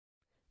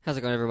How's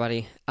it going,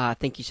 everybody?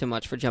 Thank you so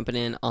much for jumping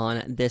in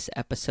on this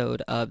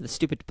episode of the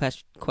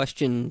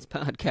Questions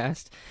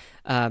podcast.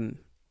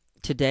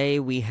 Today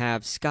we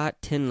have Scott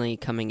Tinley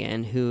coming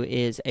in, who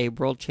is a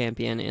world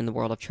champion in the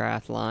world of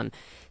triathlon,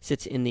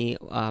 sits in the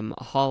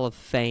Hall of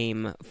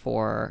Fame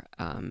for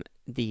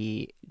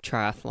the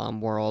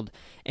triathlon world,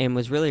 and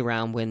was really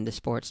around when the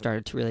sport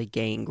started to really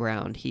gain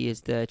ground. He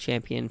is the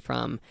champion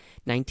from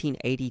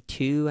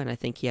 1982, and I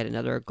think he had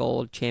another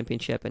gold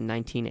championship in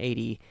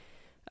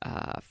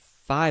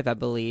 1985, I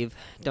believe.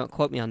 Don't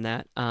quote me on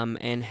that.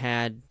 And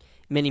had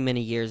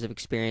many years of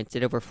experience.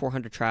 Did over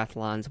 400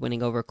 triathlons,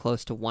 winning over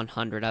close to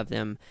 100 of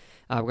them.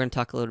 We're going to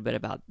talk a little bit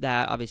about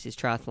that, obviously his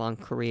triathlon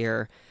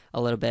career,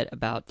 a little bit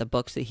about the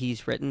books that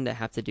he's written that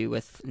have to do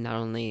with not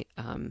only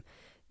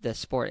the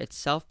sport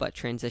itself, but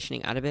transitioning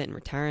out of it and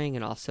retiring,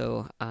 and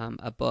also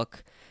a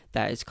book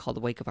that is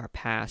called Wake of Our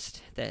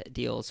Past that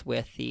deals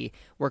with the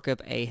work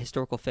of a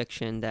historical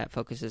fiction that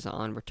focuses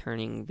on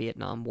returning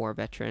Vietnam War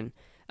veteran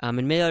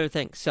and many other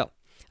things. So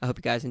I hope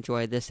you guys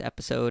enjoy this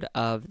episode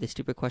of the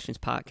Stupid Questions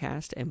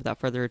podcast. And without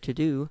further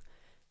ado,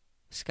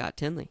 Scott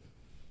Tinley.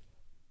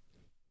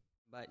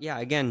 But yeah,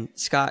 again,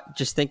 Scott,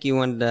 just thank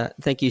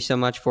you so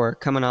much for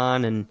coming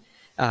on and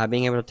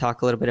being able to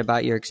talk a little bit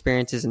about your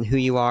experiences and who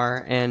you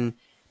are. And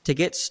to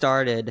get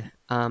started,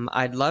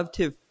 I'd love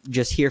to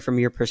just hear from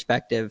your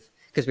perspective,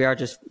 because we are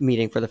just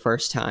meeting for the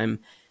first time.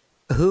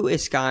 Who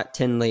is Scott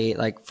Tinley,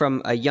 like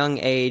from a young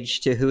age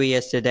to who he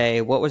is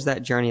today? What was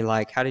that journey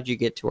like? How did you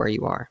get to where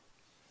you are?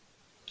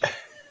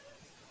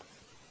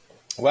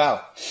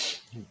 Wow.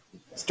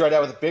 Start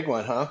out with a big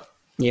one, huh?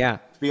 Yeah.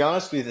 To be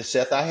honest with you,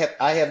 Seth,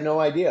 I have no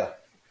idea.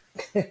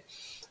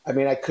 I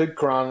mean, I could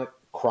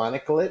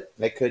chronicle it.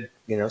 I could,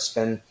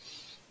 spend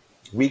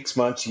weeks,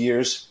 months,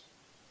 years,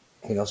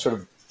 sort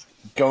of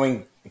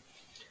going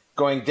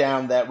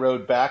down that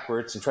road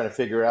backwards and trying to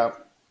figure out,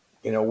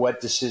 what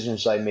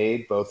decisions I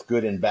made, both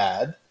good and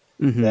bad,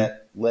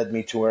 that led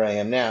me to where I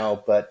am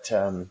now. But,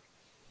 I'm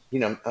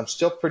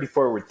still pretty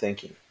forward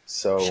thinking.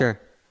 So, sure.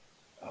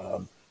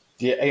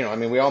 Yeah,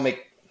 we all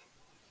make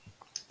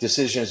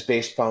decisions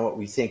based upon what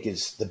we think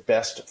is the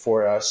best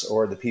for us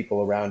or the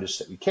people around us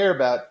that we care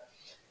about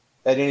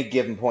at any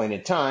given point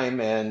in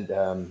time. And,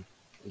 I've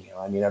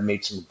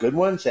made some good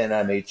ones and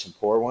I made some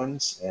poor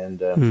ones.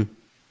 And,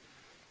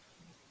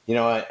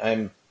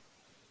 I'm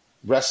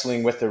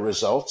wrestling with the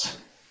results.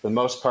 For the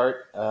most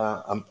part,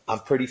 I'm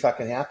pretty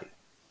fucking happy.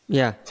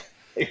 Yeah.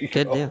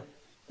 Good deal.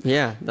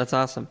 Yeah, that's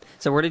awesome.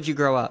 So where did you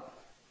grow up?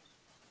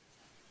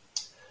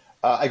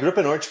 I grew up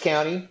in Orange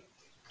County,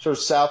 sort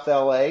of South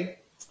LA.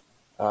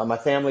 My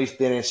family's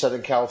been in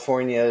Southern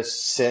California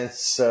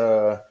since,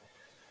 the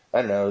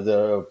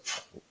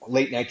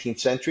late 19th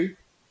century.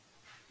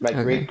 My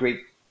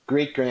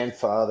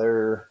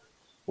great-grandfather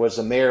was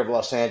the mayor of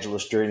Los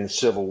Angeles during the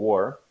Civil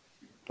War,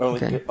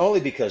 only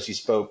because he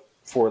spoke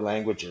 4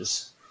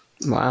 languages.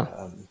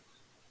 Wow.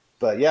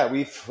 But yeah,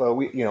 we've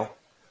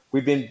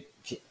been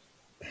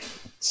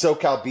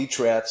SoCal beach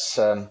rats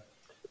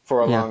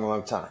for a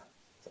long time.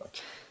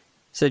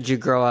 So did you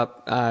grow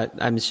up,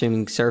 I'm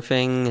assuming,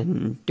 surfing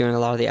and doing a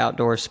lot of the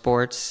outdoor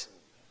sports?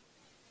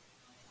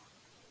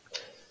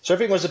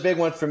 Surfing was a big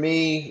one for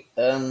me.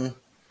 A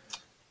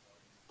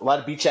lot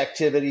of beach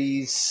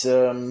activities.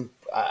 And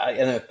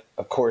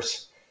of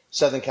course,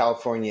 Southern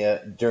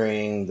California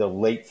during the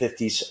late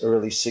 50s,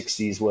 early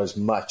 60s was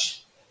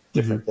much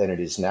different than it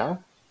is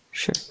now.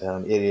 Sure.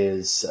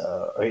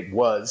 It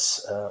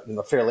was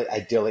a fairly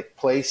idyllic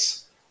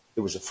place.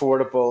 It was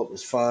affordable. It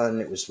was fun.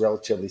 It was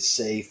relatively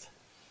safe.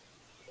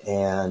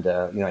 And,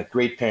 I had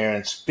great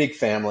parents, big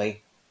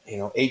family,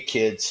 8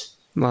 kids.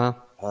 Wow.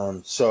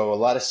 So a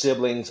lot of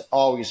siblings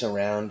always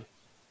around.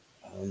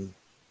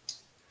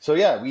 So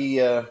yeah, we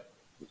had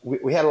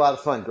a lot of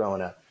fun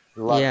growing up.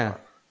 A lot of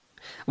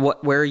fun.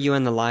 Where are you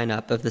in the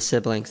lineup of the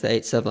siblings, the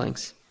 8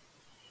 siblings?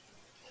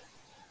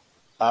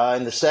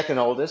 And the second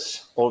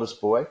oldest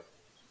boy.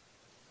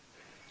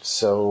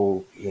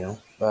 So,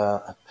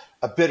 a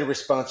bit of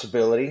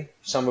responsibility,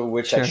 some of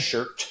which I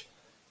shirked.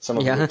 Some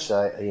of which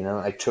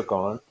I took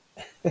on.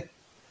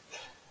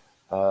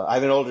 I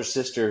have an older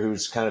sister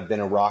who's kind of been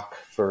a rock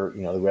for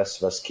the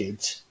rest of us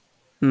kids.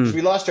 So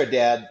we lost our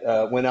dad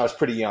when I was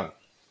pretty young.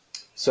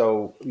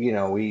 So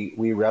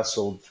we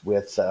wrestled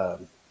with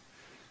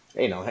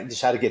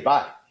just how to get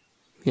by.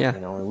 Yeah.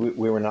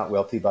 We were not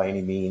wealthy by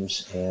any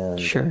means, and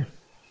sure.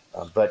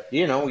 But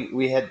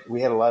we had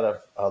a lot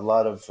of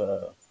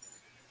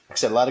like I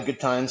said, a lot of good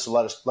times, a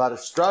lot of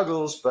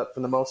struggles, but for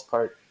the most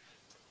part,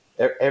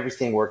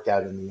 everything worked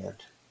out in the end.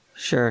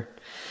 Sure.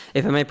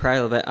 If I may pry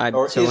a little bit.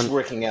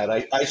 Working out,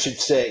 I should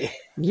say.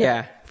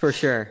 Yeah, for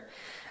sure.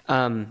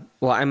 Well,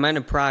 I'm going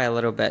to pry a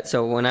little bit.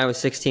 So when I was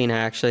 16, I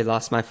actually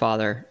lost my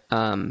father.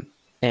 And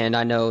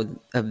I know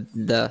of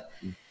the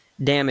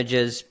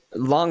damages,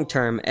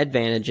 long-term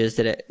advantages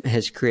that it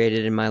has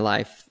created in my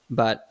life.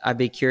 But I'd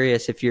be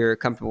curious if you're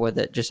comfortable with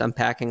it, just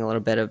unpacking a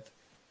little bit of,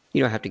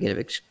 you don't have to get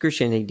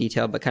excruciating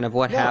detail, but kind of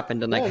what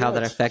happened and how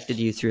that affected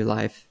you through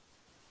life.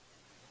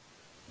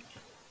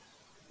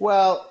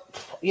 Well,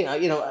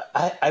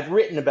 I've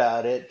written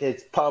about it.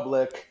 It's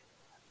public.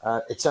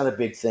 It's not a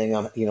big thing.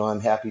 I'm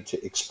happy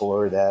to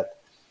explore that.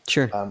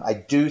 Sure. I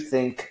do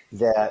think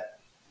that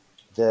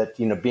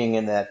being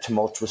in that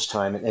tumultuous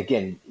time, and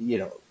again,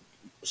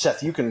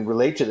 Seth, you can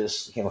relate to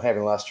this.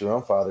 Having lost your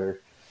own father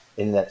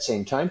in that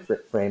same time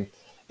frame,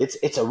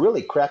 it's a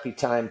really crappy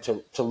time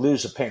to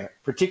lose a parent,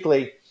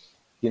 particularly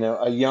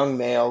a young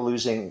male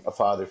losing a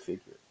father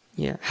figure.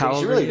 Yeah.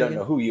 Because you really don't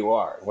know who you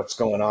are, what's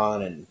going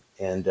on,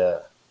 and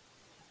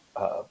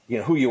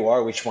who you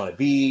are, what you want to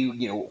be,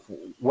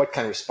 what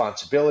kind of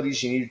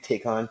responsibilities you need to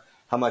take on,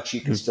 how much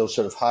you can still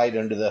sort of hide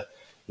under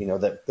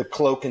the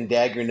cloak and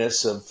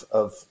daggerness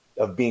of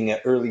being an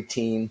early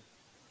teen.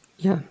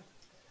 Yeah.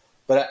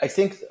 But I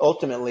think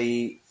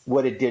ultimately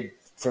what it did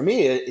for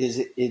me is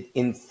it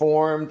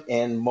informed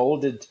and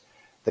molded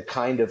the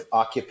kind of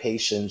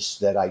occupations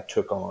that I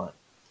took on.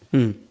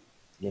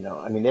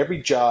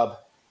 Every job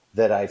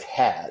that I've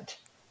had,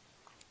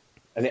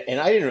 and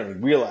I didn't really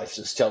realize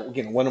this till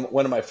one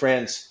of my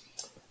friends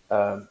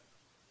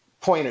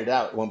pointed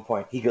out at one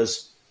point. He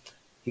goes,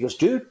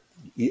 dude,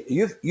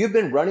 you've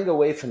been running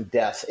away from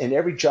death in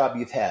every job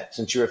you've had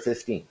since you were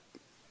 15.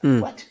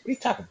 What are you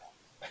talking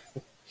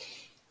about?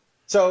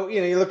 So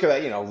you look at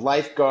that,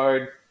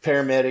 lifeguard,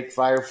 paramedic,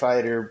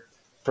 firefighter,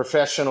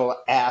 professional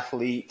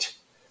athlete,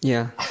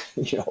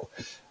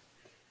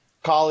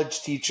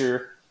 college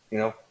teacher,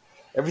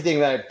 everything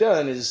that I've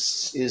done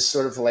is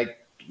sort of like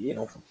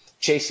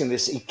chasing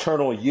this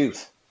eternal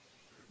youth.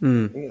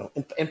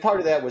 And part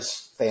of that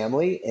was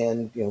family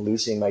and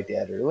losing my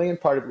dad early,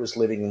 and part of it was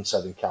living in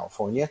Southern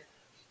California,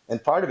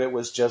 and part of it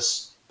was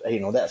just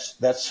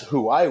that's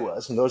who I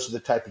was, and those are the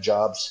type of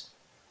jobs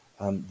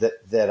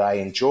that I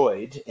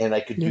enjoyed and I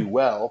could do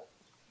well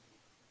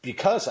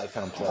because I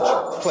found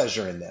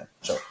pleasure in them.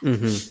 So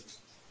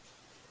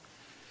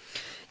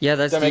yeah,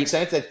 that's does that make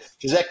sense?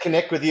 Does that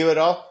connect with you at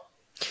all?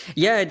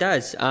 Yeah, it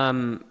does. So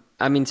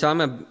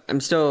I'm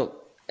still,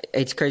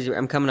 it's crazy.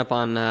 I'm coming up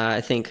on,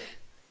 I think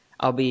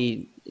I'll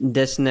be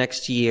this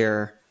next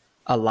year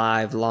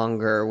alive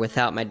longer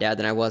without my dad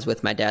than I was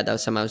with my dad. That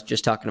was something I was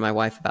just talking to my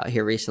wife about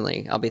here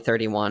recently. I'll be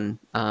 31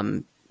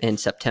 in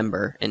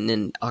September, and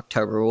then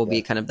October will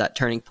be kind of that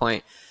turning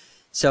point.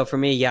 So for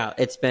me,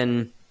 it's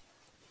been,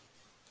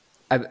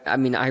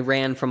 I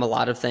ran from a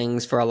lot of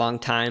things for a long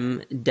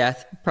time,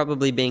 death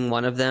probably being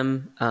one of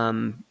them.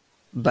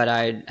 But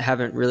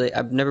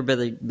I've never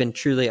really been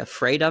truly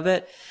afraid of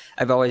it.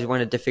 I've always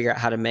wanted to figure out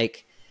how to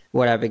make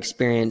what I've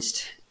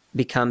experienced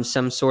become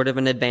some sort of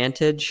an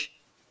advantage.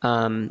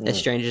 As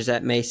strange as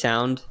that may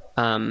sound,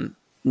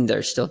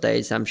 there's still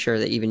days I'm sure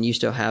that even you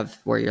still have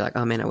where you're like,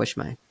 oh man, I wish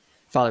my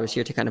father was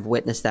here to kind of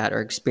witness that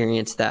or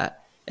experience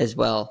that as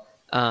well.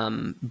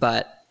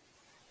 But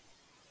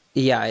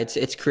yeah,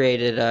 it's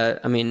created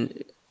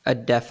a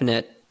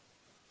definite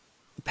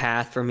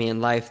path for me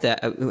in life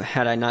that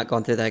had I not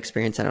gone through that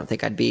experience, I don't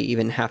think I'd be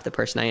even half the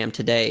person I am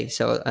today.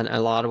 So in a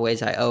lot of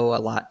ways, I owe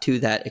a lot to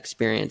that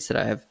experience that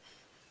I have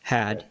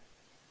had,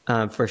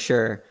 for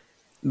sure.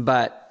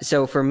 But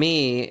so for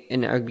me,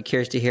 and I'd be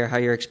curious to hear how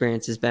your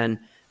experience has been.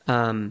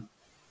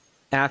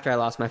 After I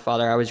lost my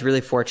father, I was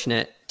really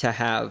fortunate to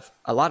have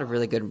a lot of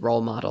really good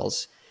role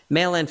models,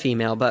 male and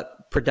female,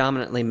 but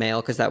predominantly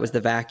male, because that was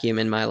the vacuum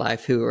in my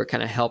life, who were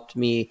kind of helped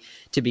me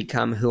to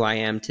become who I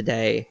am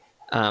today.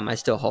 I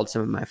still hold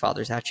some of my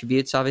father's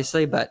attributes,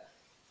 obviously, but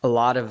a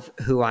lot of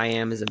who I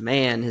am as a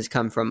man has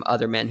come from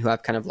other men who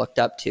I've kind of looked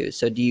up to.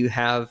 So do you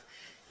have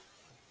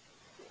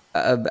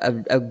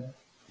a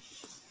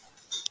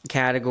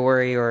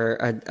category or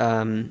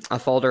a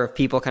folder of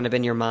people kind of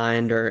in your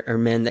mind or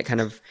men that kind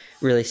of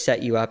really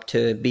set you up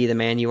to be the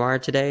man you are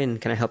today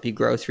and kind of help you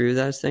grow through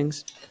those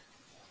things?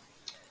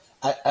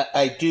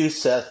 I do,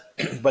 Seth,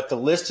 but the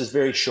list is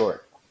very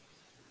short.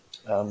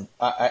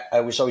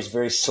 I was always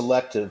very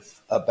selective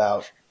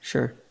about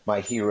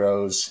my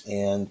heroes,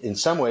 and in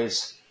some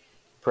ways,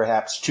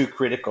 perhaps too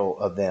critical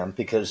of them,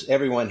 because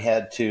everyone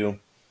had to,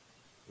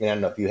 I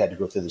don't know if you had to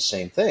go through the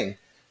same thing,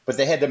 but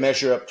they had to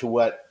measure up to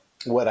what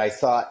I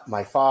thought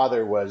my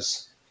father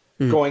was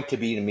going to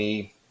be to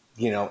me,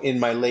 in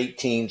my late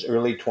teens,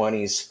 early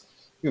 20s,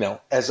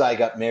 as I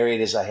got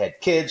married, as I had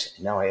kids,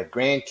 now I have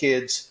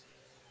grandkids.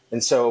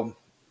 And so,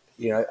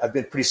 I've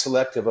been pretty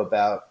selective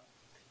about,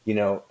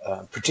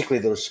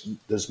 particularly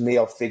those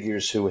male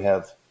figures who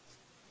have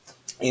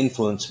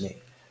influenced me.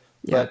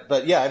 Yeah.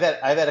 But yeah,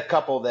 I've had a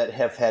couple that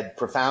have had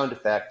profound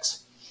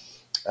effects.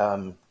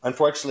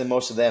 Unfortunately,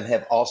 most of them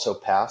have also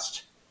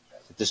passed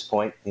at this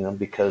point,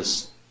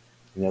 because,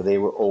 they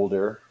were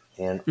older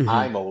and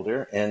I'm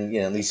older, and,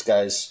 these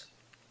guys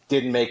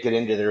didn't make it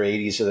into their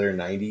 80s or their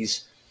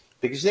 90s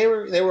because they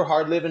were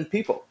hard living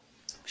people.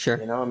 Sure.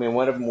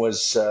 One of them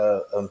was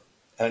an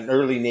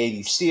early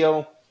Navy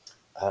SEAL,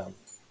 a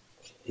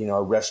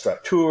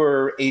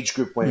restaurateur, age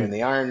group winner in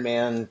the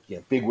Ironman,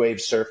 big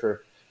wave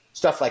surfer,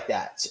 stuff like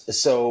that.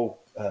 So,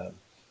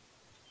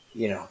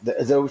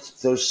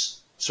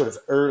 those sort of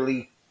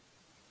early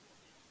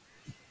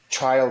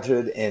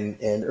childhood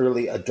and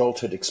early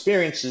adulthood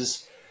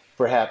experiences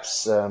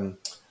perhaps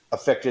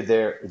affected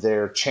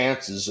their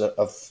chances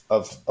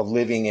of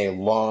living a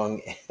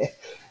long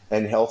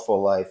and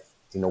healthful life,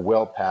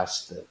 well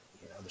past the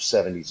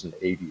 70s and the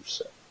 80s.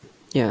 So.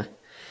 Yeah.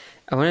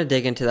 I want to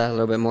dig into that a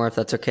little bit more, if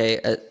that's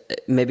okay.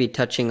 Maybe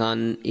touching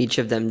on each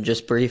of them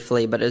just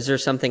briefly, but is there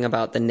something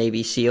about the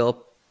Navy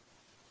SEAL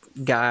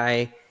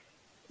guy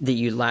that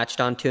you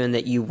latched onto and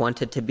that you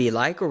wanted to be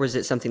like, or was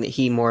it something that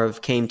he more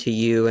of came to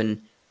you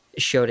and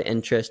showed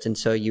interest, and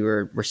so you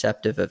were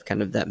receptive of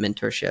kind of that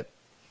mentorship?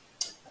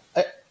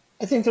 I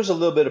think there's a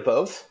little bit of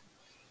both.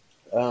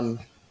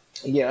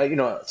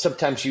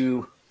 Sometimes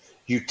you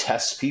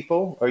test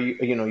people, or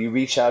you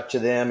reach out to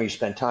them, you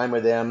spend time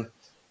with them,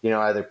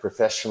 either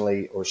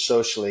professionally or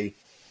socially,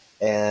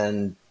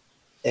 and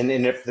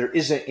if there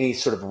isn't any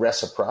sort of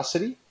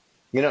reciprocity,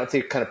 if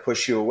they kind of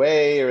push you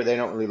away or they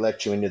don't really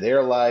let you into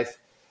their life,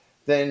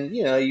 then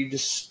you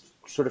just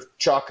sort of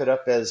chalk it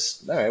up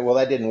as, all right, well,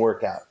 that didn't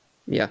work out.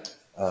 Yeah.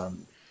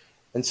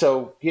 And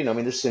so,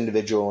 this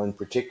individual in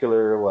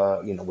particular,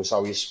 was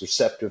always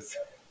receptive,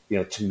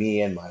 to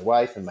me and my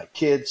wife and my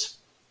kids,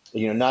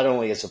 not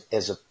only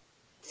as a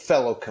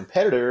fellow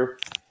competitor,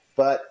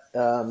 but,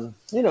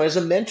 as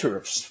a mentor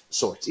of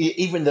sorts,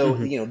 even though,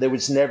 there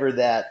was never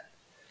that,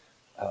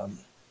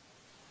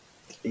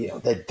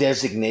 that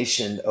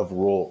designation of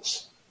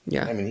roles.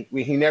 Yeah. I mean,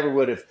 he never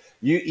would have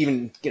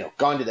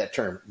gone to that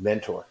term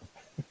mentor.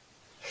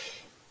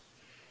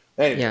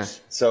 Anyways, Yeah.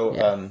 so,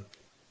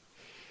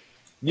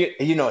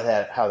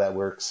 Yeah. how that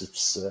works.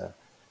 It's,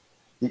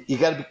 you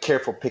got to be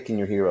careful picking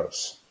your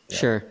heroes.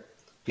 Sure.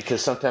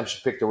 Because sometimes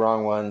you pick the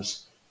wrong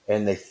ones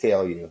and they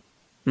fail you.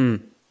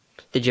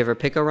 Did you ever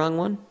pick a wrong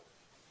one?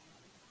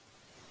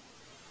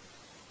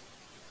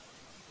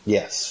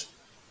 Yes.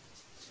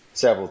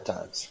 Several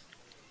times.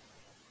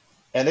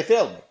 And they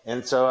failed me.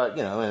 And so,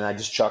 and I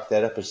just chalked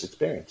that up as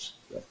experience.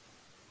 So.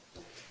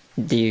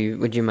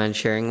 Would you mind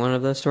sharing one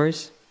of those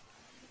stories?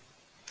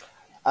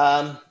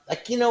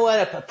 You know what?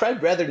 I'd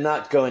probably rather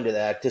not go into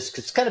that, just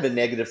 'cause it's kind of a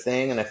negative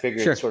thing, and I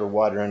figure Sure. it's sort of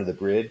water under the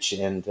bridge.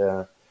 And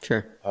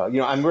Sure.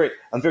 I'm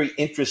very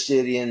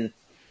interested in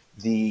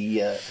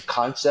the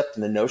concept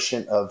and the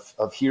notion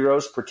of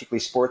heroes, particularly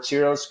sports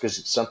heroes, because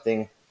it's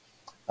something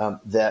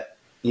that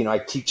I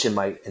teach in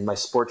my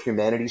sport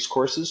humanities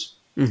courses,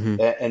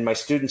 and my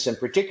students in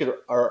particular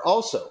are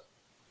also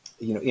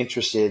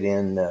interested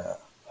in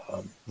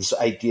this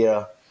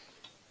idea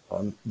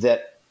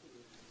that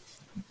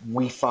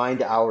we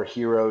find our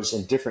heroes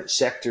in different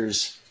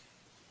sectors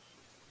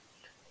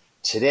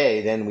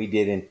today than we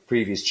did in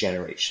previous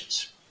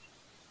generations.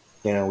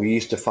 We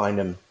used to find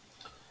them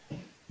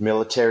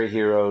military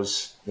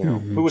heroes.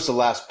 Who was the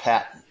last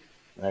Patton,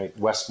 right?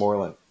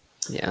 Westmoreland.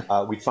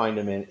 Yeah. We'd find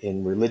them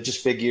in religious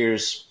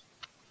figures,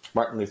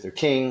 Martin Luther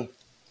King,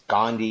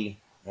 Gandhi,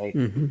 right?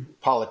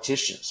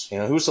 Politicians.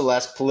 Who was the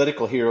last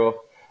political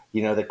hero,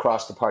 that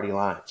crossed the party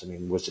lines? I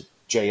mean, was it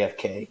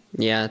JFK?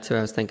 Yeah, that's what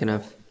I was thinking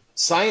of.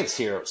 Science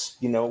heroes,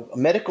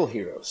 medical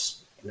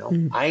heroes,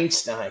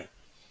 Einstein.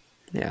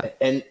 Yeah.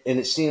 And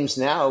it seems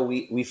now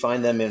we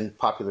find them in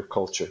popular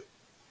culture.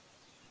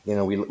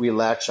 We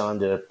latch on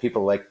to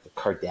people like the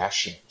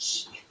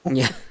Kardashians.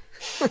 Yeah.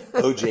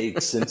 O.J.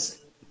 Simpson.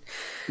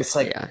 It's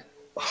like,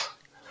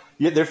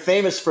 they're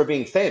famous for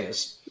being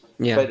famous,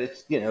 but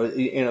it's,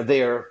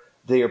 they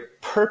are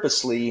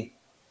purposely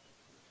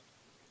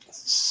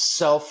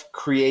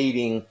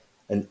self-creating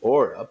an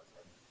aura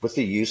with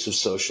the use of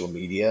social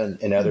media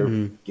and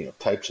other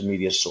types of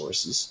media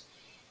sources,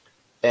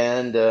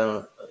 and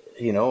and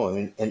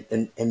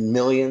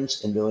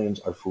millions and millions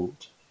are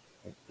fooled.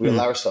 We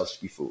allow ourselves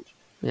to be fooled.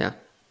 Yeah,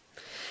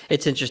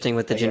 it's interesting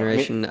with the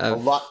generation of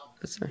a lot.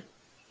 Sorry.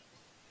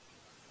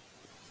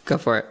 Go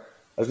for it.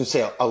 I was going to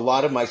say a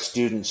lot of my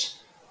students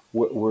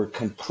were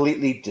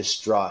completely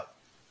distraught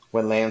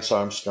when Lance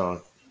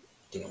Armstrong,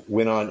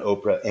 went on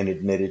Oprah and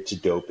admitted to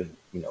doping,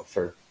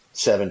 for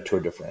 7 Tour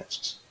de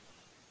France.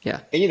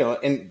 Yeah.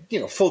 And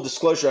full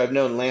disclosure, I've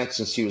known Lance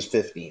since he was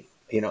 15.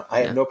 I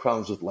have no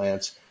problems with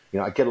Lance.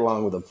 I get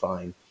along with him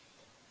fine.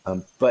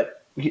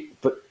 But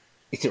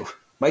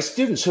my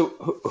students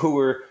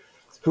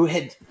who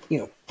had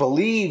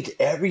believed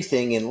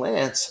everything in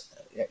Lance,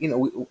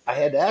 I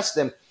had to ask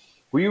them,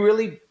 were you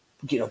really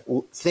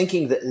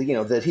thinking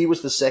that that he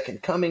was the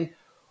second coming,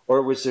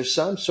 or was there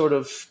some sort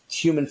of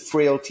human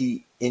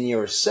frailty in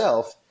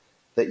yourself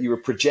that you were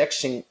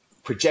projecting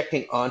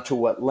onto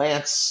what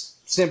Lance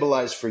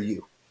symbolized for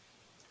you?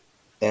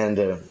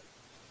 And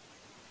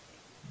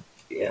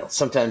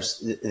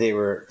sometimes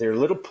they're a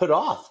little put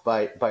off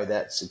by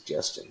that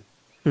suggestion.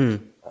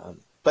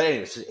 But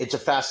anyways, it's a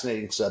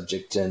fascinating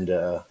subject, and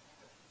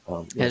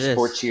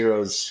sports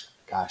heroes,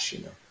 gosh,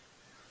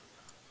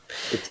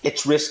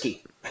 it's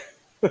risky.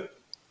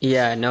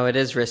 Yeah, no, it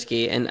is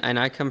risky, and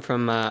I come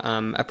from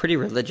a pretty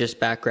religious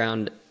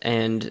background,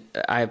 and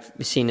I've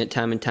seen it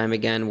time and time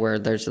again where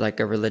there's like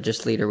a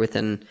religious leader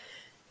within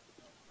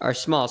our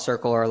small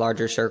circle or a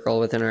larger circle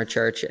within our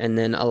church, and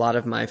then a lot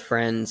of my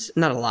friends,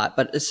 not a lot,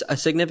 but a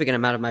significant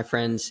amount of my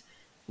friends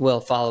will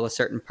follow a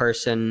certain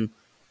person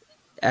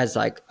as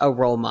like a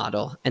role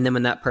model. And then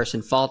when that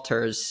person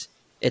falters,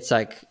 it's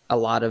like a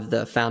lot of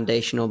the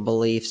foundational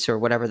beliefs or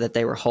whatever that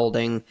they were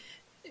holding,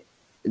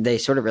 they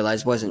sort of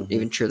realized wasn't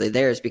even truly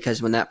theirs,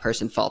 because when that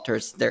person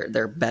falters,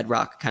 their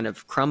bedrock kind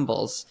of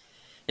crumbles.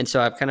 And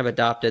so I've kind of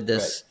adopted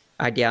this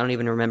idea. I don't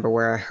even remember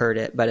where I heard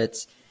it, but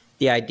it's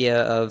the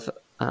idea of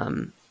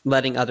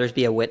letting others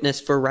be a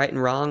witness for right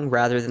and wrong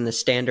rather than the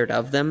standard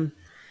of them.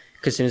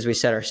 Because as soon as we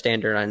set our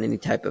standard on any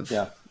type of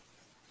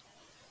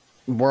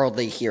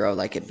worldly hero,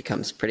 like, it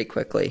becomes pretty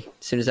quickly.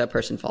 As soon as that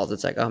person falls,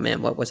 it's like, oh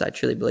man, what was I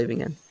truly believing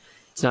in?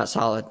 It's not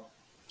solid.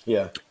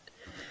 Yeah.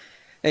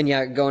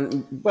 And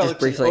going Well, just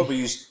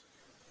briefly.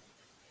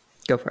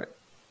 Go for it.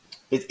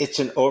 It's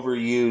an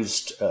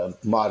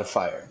overused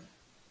modifier,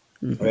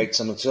 right?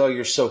 Someone says, "Oh,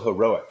 you're so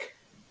heroic."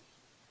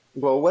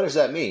 Well, what does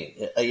that mean?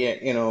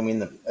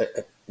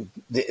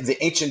 The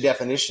ancient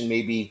definition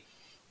may be,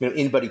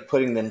 anybody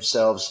putting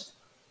themselves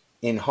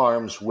in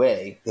harm's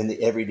way in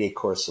the everyday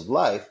course of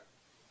life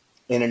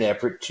in an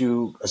effort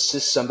to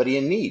assist somebody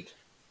in need.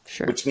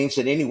 Sure. Which means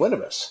that any one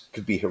of us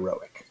could be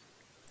heroic.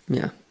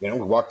 Yeah. We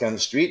walk down the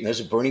street and there's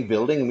a burning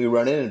building and we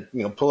run in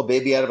and, pull a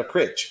baby out of a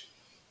crib.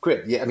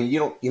 Yeah. I mean,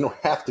 you don't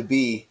have to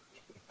be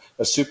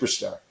a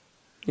superstar.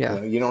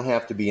 Yeah. You don't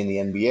have to be in the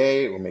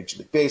NBA or Major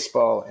League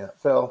Baseball,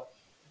 NFL.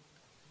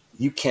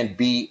 You can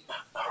be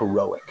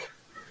heroic.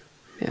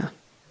 Yeah.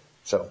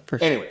 So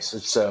anyways,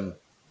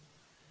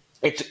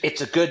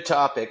 it's a good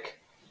topic,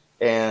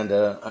 and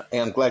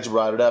I'm glad you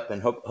brought it up,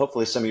 and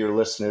hopefully some of your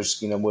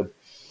listeners,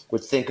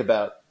 would think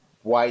about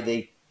why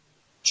they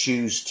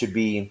choose to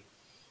be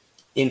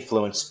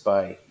influenced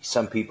by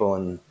some people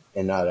and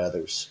not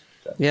others.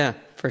 So. Yeah,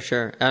 for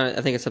sure.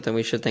 I think it's something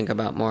we should think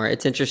about more.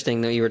 It's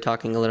interesting that you were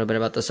talking a little bit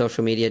about the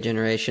social media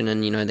generation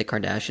and, the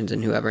Kardashians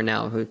and whoever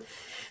now who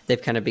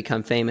they've kind of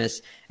become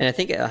famous. And I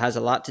think it has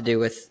a lot to do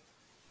with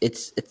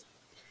it's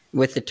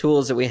with the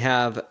tools that we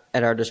have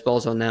at our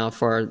disposal now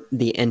for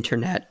the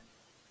internet.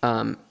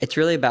 It's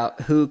really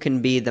about who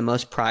can be the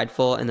most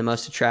prideful and the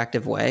most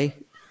attractive way.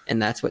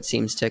 And that's what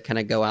seems to kind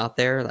of go out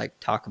there, like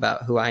talk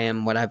about who I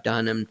am, what I've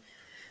done, and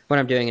what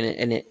I'm doing.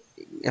 And it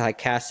like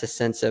casts a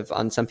sense of,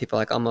 on some people,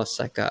 like almost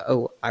like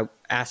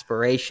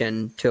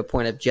aspiration to a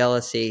point of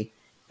jealousy.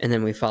 And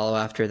then we follow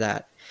after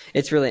that.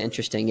 It's really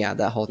interesting. Yeah.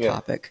 That whole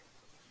topic.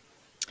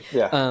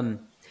 Yeah.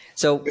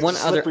 So it's one a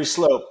slippery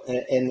slope,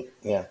 and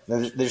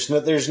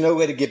there's no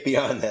way to get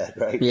beyond that,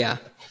 right? Yeah.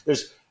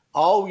 There's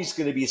always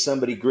going to be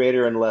somebody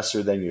greater and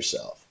lesser than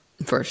yourself.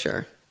 For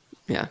sure.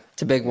 Yeah.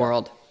 It's a big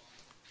world.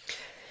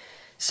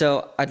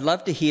 So I'd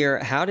love to hear,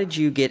 how did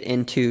you get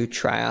into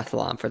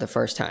triathlon for the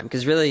first time?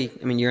 Because really,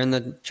 I mean, you're in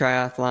the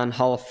Triathlon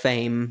Hall of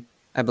Fame,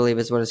 I believe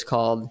is what it's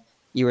called.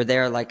 You were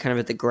there like kind of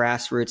at the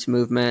grassroots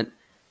movement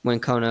when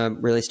Kona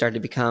really started to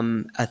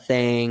become a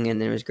thing,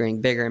 and then it was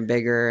growing bigger and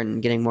bigger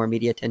and getting more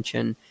media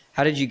attention.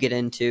 How did you get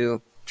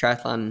into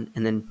triathlon,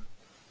 and then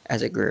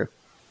as it grew?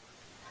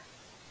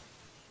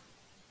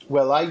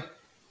 Well, I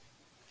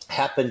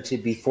happened to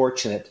be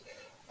fortunate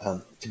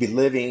to be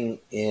living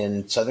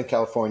in Southern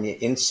California,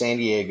 in San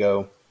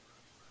Diego,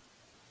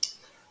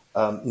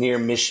 near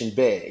Mission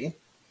Bay,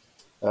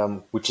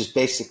 which is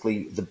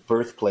basically the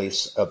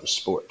birthplace of the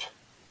sport.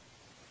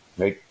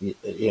 Right?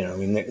 I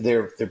mean,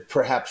 there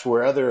perhaps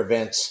were other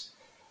events,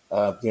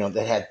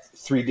 that had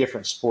three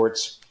different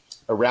sports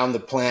around the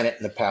planet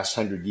in the past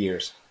 100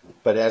 years.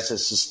 But as a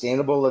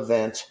sustainable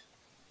event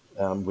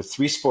with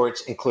three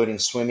sports, including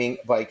swimming,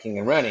 biking,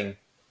 and running,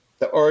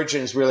 the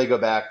origins really go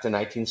back to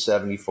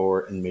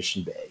 1974 in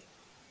Mission Bay.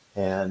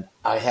 And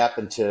I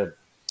happened to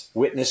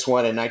witness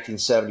one in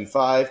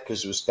 1975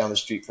 because it was down the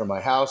street from my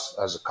house.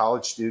 I was a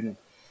college student.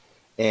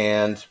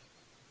 And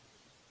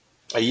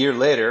a year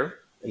later,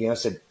 I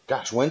said,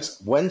 gosh,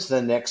 when's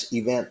the next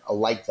event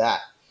like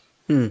that?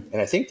 And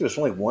I think there's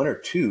only one or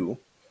two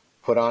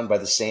put on by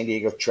the San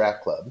Diego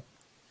Track Club.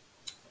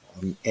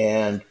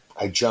 And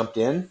I jumped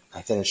in.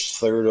 I finished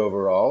third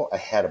overall. I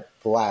had a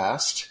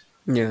blast.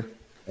 Yeah.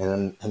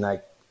 And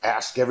I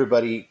asked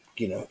everybody,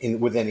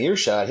 within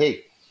earshot,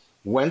 hey,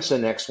 when's the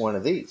next one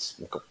of these?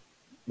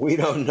 We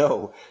don't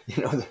know.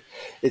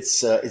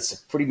 It's a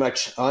pretty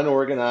much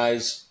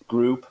unorganized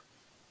group.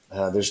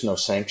 There's no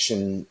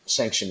sanctioning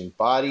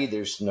body.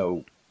 There's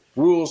no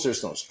rules.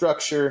 There's no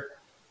structure.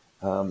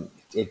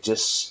 It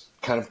just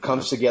kind of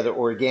comes together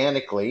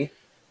organically.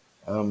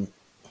 And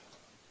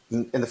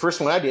the first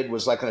one I did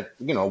was like on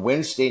a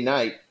Wednesday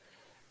night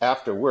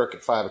after work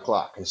at 5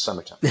 o'clock in the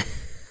summertime.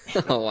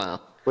 Oh, wow.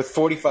 With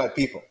 45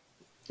 people.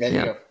 And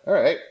you go, all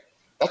right,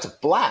 that's a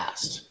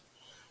blast.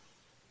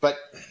 But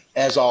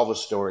as all the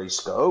stories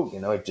go,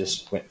 it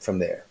just went from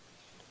there.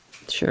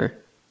 Sure.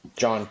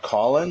 John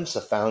Collins, the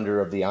founder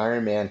of the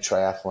Ironman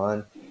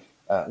triathlon,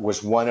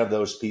 was one of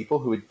those people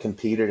who had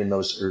competed in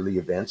those early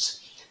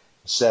events,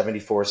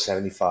 74,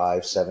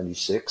 75,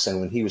 76.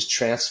 And when he was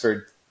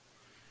transferred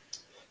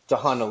to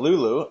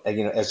Honolulu,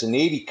 as a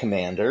Navy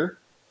commander,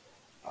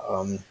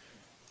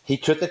 he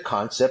took the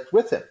concept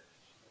with him.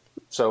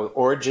 So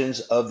origins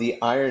of the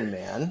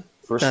Ironman,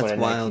 first one in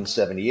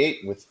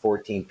 1978 with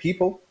 14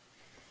 people,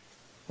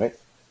 right?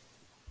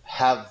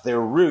 have their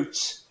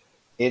roots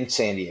in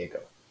San Diego.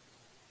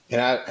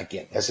 And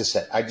again, as I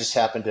said, I just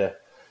happened to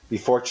be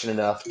fortunate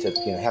enough to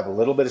have a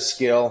little bit of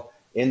skill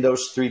in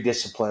those three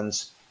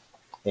disciplines,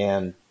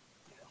 and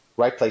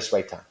right place,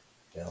 right time.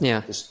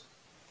 Yeah. Just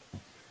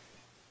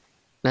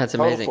That's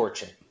total amazing.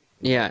 fortune.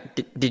 Yeah.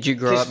 Did you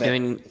grow up Kismet,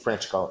 doing? the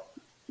French call it.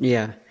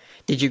 Yeah.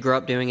 Did you grow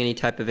up doing any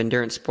type of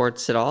endurance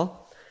sports at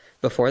all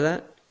before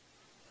that?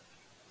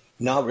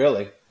 Not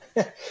really.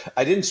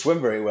 I didn't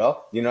swim very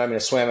well. I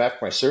swam after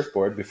my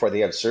surfboard before they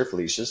had surf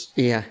leashes.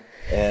 Yeah.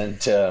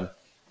 And,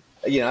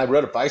 I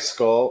rode a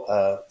bicycle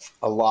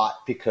a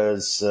lot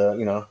because,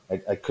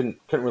 I couldn't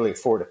really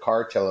afford a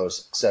car till I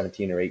was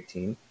 17 or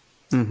 18.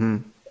 Mm-hmm.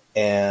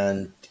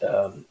 And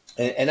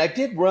I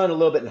did run a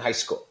little bit in high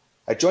school.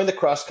 I joined the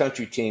cross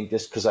country team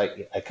just because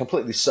I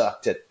completely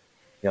sucked at,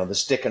 the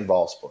stick and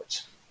ball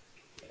sports.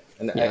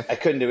 And Yeah. I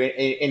couldn't do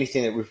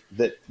anything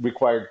that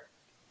required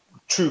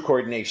true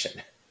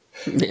coordination.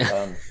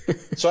 Yeah.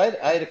 So I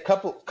had a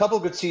couple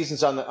good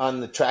seasons on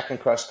the track and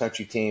cross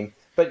country team,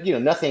 but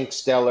nothing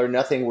stellar,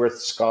 nothing worth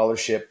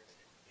scholarship.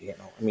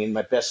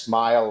 My best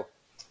mile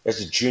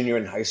as a junior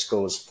in high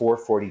school was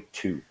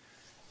 4:42.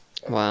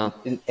 Wow.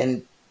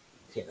 And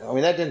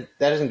that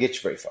doesn't get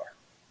you very far.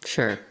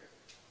 Sure.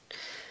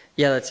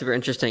 Yeah, that's super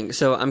interesting.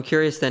 So I'm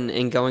curious then,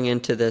 in going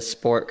into this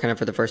sport kind of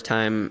for the first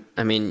time,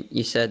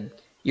 you said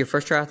your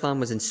first triathlon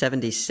was in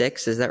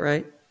 76, is that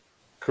right?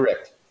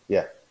 Correct.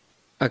 Yeah.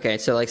 Okay,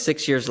 so like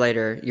 6 years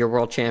later, you're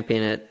world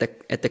champion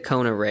at the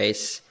Kona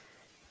race.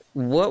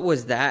 What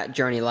was that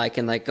journey like?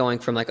 And like going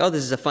from like, oh,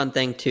 this is a fun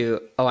thing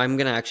to, oh, I'm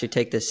gonna actually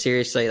take this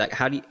seriously. Like,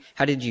 how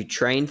did you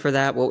train for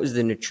that? What was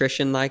the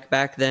nutrition like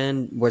back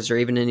then? Was there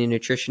even any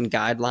nutrition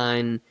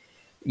guideline?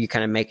 You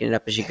kind of making it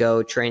up as you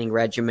go, training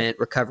regiment,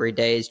 recovery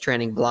days,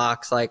 training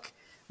blocks, like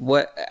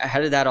how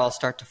did that all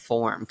start to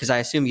form? Because I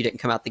assume you didn't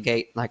come out the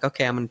gate like,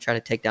 okay, I'm going to try to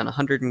take down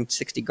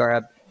 160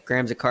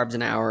 grams of carbs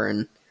an hour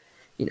and,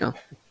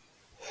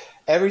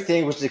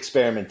 Everything was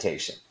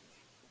experimentation.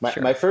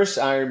 Sure. My first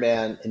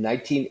Ironman in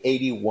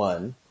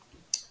 1981,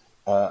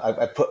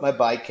 I put my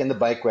bike in the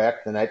bike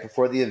rack the night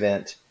before the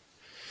event,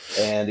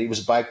 and it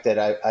was a bike that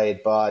I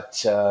had bought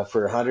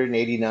for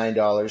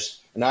 $189,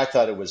 and I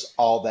thought it was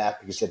all that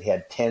because it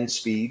had 10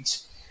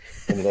 speeds,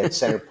 and it had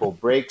center pull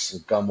brakes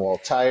and gum wall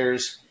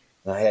tires,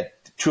 and I had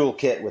the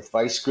toolkit with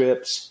vice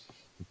grips,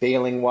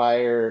 baling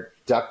wire,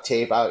 duct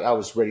tape. I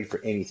was ready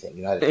for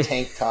anything. I had a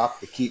tank top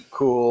to keep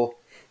cool,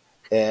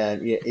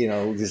 and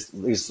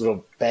these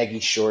little baggy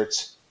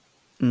shorts.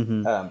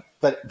 Mm-hmm.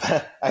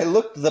 But I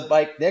looked at the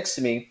bike next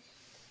to me,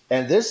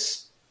 and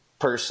this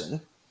person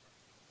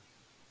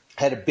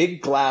had a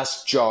big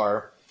glass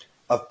jar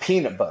of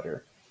peanut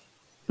butter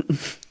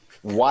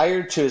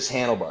wired to his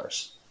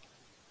handlebars.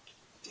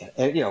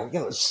 And,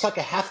 it's like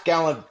a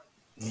half-gallon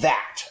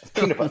vat of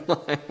peanut butter.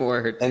 Oh, my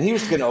word. And he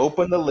was going to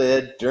open the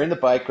lid during the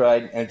bike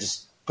ride and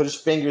just put his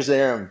fingers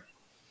there.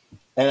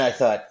 And I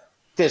thought,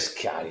 this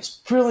guy is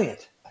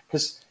brilliant.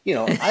 Because,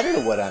 I don't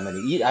know what I'm going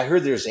to eat. I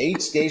heard there's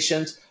aid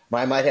stations.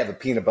 I might have a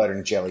peanut butter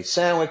and jelly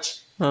sandwich.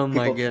 Oh,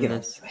 my People,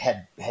 goodness.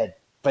 Had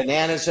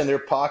bananas in their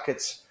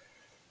pockets.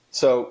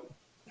 So,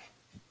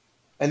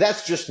 and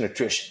that's just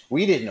nutrition.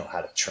 We didn't know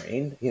how to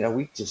train.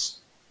 We just,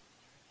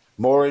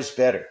 more is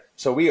better.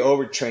 So we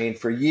overtrained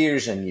for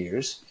years and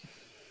years.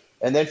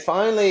 And then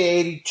finally,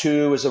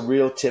 82 was a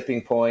real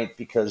tipping point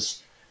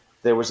because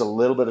there was a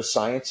little bit of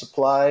science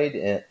applied,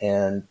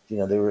 and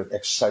there were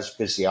exercise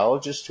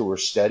physiologists who were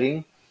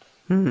studying,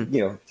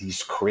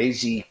 these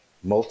crazy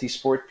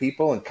multi-sport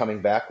people and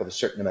coming back with a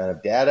certain amount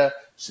of data,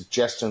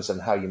 suggestions on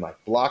how you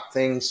might block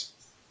things.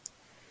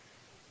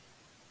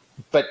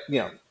 But,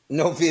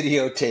 no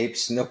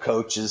videotapes, no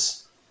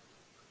coaches.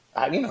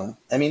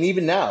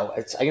 Even now,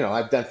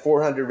 I've done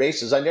 400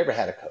 races. I never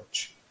had a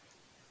coach.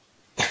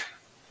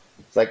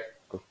 It's like,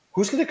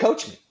 who's going to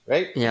coach me,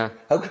 right? Yeah.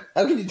 How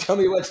can you tell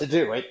me what to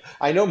do, right?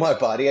 I know my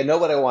body. I know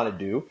what I want to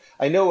do.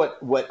 I know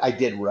what I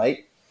did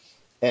right.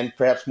 And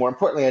perhaps more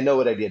importantly, I know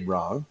what I did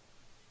wrong.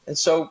 And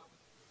so,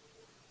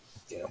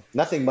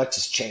 nothing much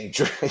has changed,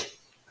 really.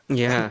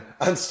 Yeah.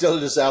 I'm still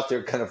just out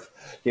there kind of,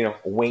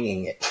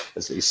 winging it,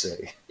 as they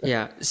say.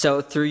 Yeah.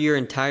 So through your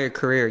entire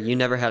career, you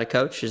never had a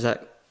coach? Did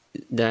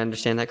I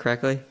understand that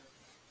correctly?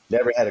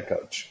 Never had a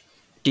coach.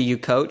 Do you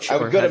coach? I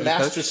would go to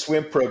master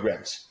swim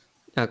programs.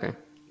 Okay.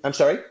 I'm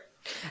sorry?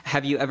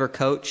 Have you ever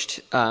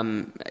coached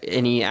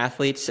any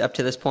athletes up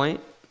to this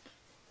point?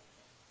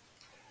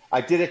 I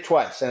did it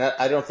twice, and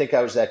I don't think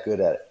I was that good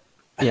at it.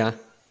 Yeah.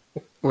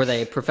 Were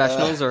they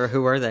professionals or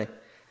who were they?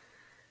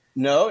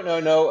 No.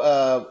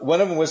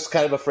 One of them was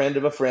kind of a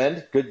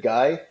friend, good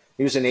guy.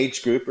 He was an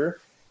age grouper.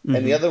 Mm-hmm.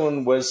 And the other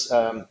one was,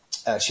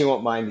 she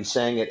won't mind me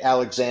saying it,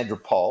 Alexandra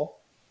Paul,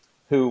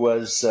 who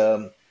was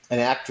an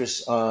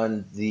actress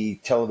on the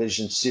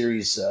television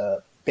series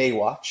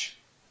Baywatch.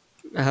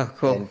 Oh,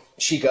 cool. And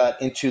she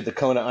got into the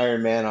Kona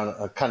Ironman on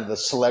a kind of the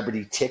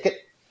celebrity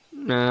ticket.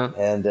 No.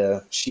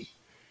 And she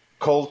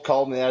cold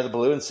called me out of the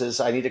blue and says,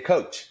 I need a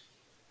coach.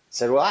 I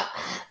said, well,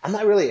 I'm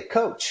not really a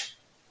coach.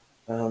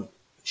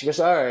 She goes,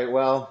 all right,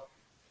 well,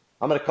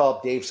 I'm going to call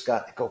up Dave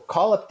Scott. I go,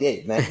 call up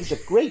Dave, man. He's a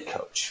great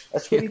coach.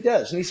 That's what he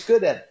does, and he's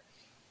good at it.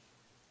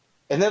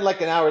 And then like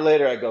an hour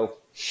later, I go,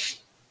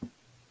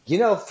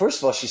 first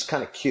of all, she's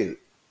kind of cute.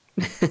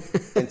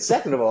 And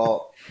second of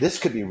all, this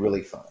could be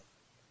really fun.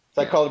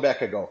 So I called her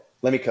back. I go,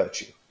 let me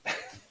coach you.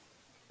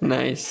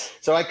 Nice.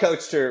 So I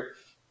coached her,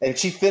 and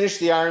she finished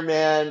the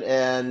Ironman,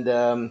 and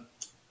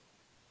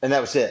that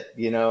was it.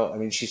 I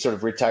mean, she sort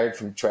of retired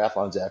from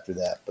triathlons after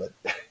that, but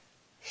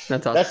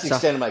that's awesome. That's the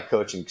extent of my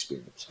coaching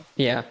experience.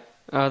 Yeah.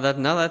 Oh,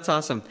 that's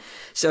awesome.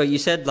 So you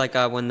said like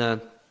when the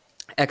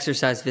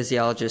exercise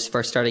physiologists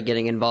first started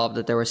getting involved,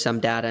 that there was some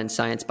data and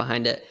science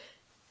behind it.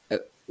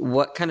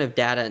 What kind of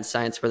data and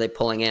science were they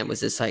pulling in? Was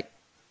this like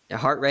a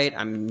heart rate?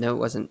 I mean, no, it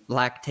wasn't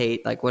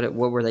lactate. Like what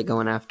were they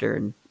going after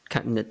and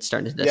cutting it,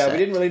 starting to dissect? Yeah, we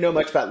didn't really know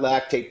much about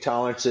lactate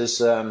tolerances.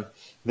 There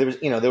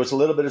was a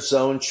little bit of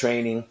zone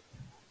training.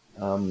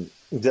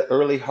 The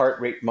early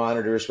heart rate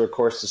monitors were, of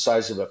course, the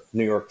size of a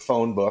New York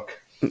phone book.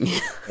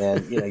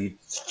 And, you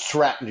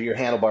strap them to your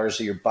handlebars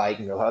of your bike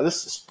and go, oh,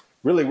 this is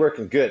really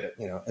working good,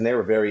 and they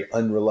were very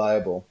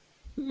unreliable.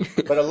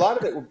 But a lot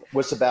of it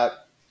was about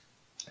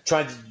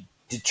trying to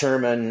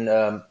determine,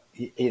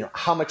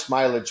 how much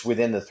mileage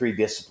within the three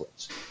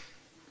disciplines.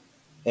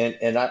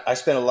 And I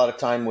spent a lot of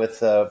time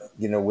with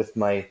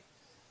my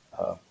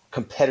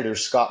competitor,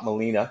 Scott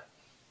Molina,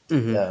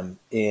 in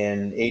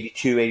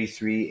 82,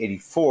 83,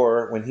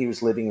 84, when he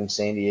was living in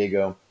San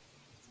Diego.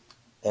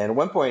 And at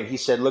one point he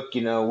said, look,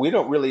 we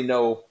don't really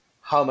know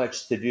how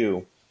much to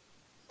do,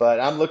 but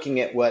I'm looking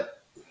at what,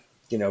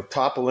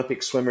 top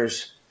Olympic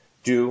swimmers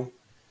do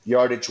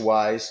yardage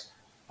wise,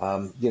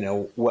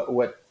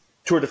 what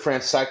Tour de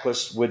France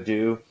cyclists would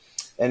do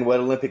and what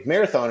Olympic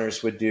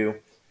marathoners would do.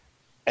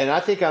 And I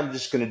think I'm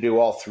just going to do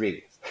all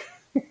three.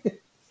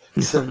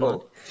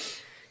 So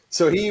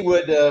he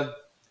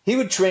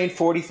would train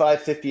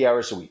 45, 50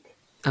 hours a week.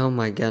 Oh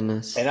my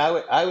goodness. And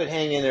I would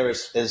hang in there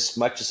as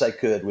much as I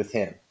could with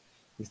him.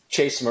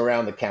 Chase him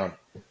around the county.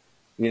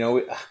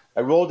 I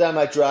rolled down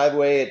my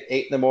driveway at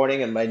 8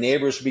 a.m, and my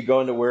neighbors would be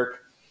going to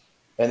work.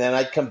 And then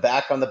I'd come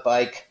back on the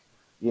bike,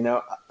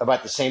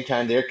 about the same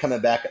time they're coming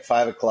back at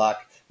 5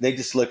 o'clock. They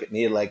just look at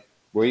me like,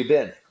 where you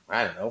been?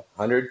 I don't know,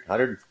 100,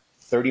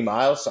 130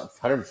 miles,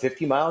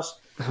 150 miles.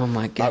 Oh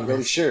my goodness. Not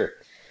really sure.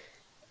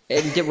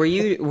 And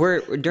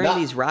during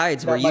these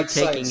rides, were you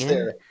taking in?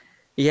 There.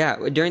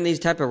 Yeah, during these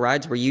type of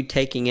rides, were you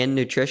taking in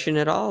nutrition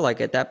at all? Like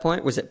at that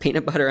point, was it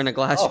peanut butter in a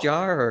glass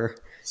jar or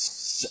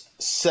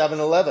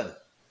 7-Eleven?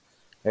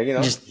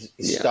 You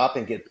stop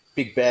and get a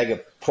big bag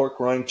of pork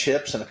rind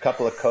chips and a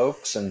couple of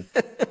Cokes, and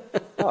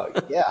oh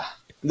yeah,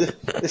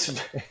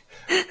 this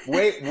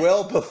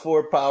well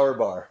before Power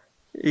Bar.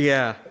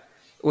 Yeah,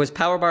 was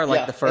Power Bar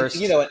like the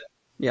first? And,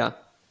 yeah.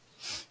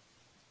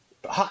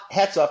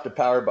 Hats off to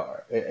Power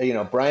Bar.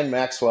 Brian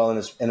Maxwell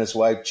and his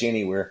wife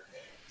Ginny were.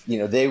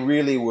 They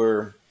really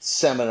were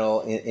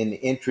seminal in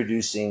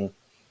introducing,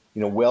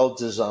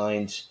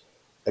 well-designed,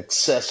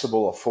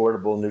 accessible,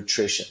 affordable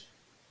nutrition.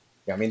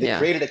 I mean, they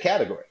created a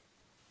category.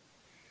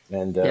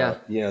 And,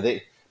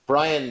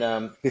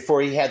 Brian,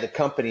 before he had the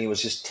company,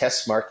 was just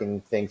test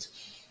marketing things.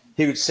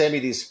 He would send me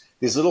these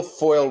little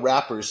foil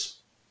wrappers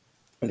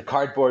in a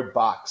cardboard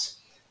box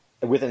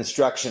with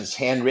instructions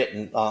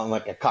handwritten on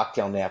like a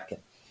cocktail napkin.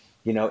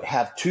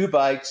 Have 2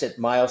 bites at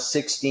mile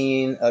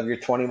 16 of your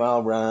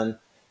 20-mile run.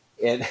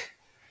 And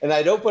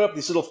I'd open up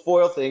these little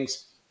foil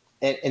things,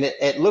 and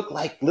it looked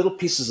like little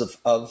pieces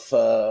of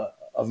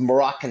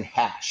Moroccan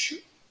hash.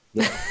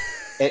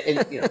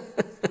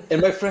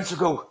 And my friends would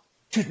go,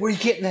 dude, where are you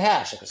getting the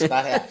hash? I go, it's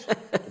not hash,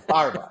 it's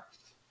Power Bar.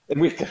 And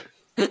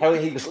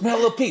he goes, no, a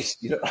little piece.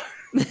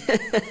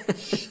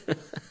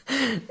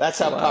 That's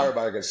how Power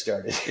Bar got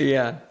started.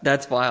 Yeah,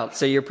 that's wild.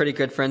 So you're pretty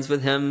good friends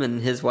with him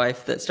and his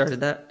wife that started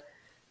that?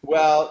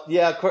 Well,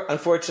 yeah.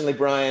 Unfortunately,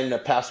 Brian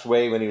passed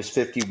away when he was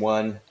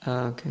 51.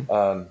 Oh,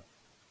 okay.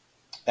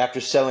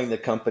 After selling the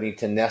company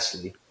to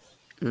Nestle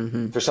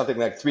for something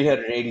like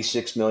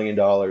 $386 million,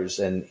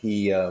 and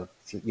he,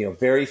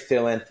 very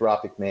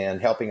philanthropic man,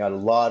 helping out a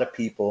lot of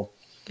people.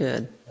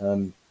 Good.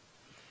 And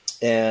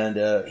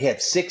he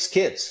had 6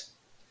 kids,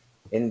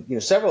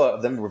 and several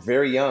of them were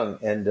very young.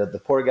 And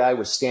the poor guy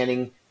was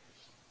standing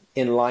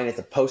in line at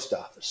the post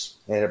office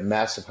and had a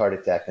massive heart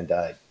attack and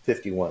died.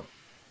 51.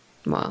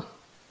 Wow.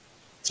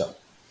 So.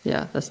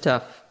 Yeah, that's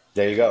tough.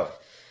 There you go.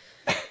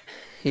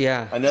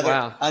 Yeah.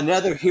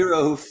 Another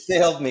hero who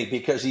failed me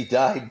because he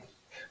died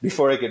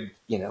before I could,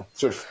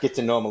 sort of get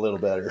to know him a little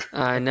better.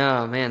 I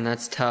know, man,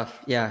 that's tough.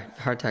 Yeah,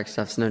 heart attack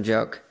stuff's no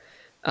joke.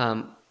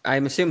 I'm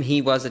assuming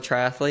he was a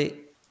triathlete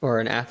or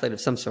an athlete of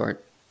some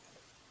sort.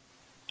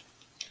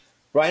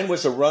 Brian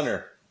was a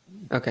runner.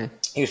 Okay.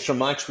 He was from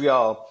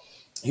Montreal.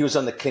 He was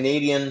on the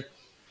Canadian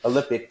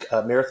Olympic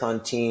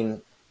marathon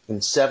team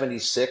in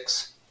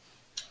 '76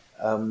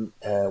 when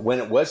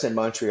it was in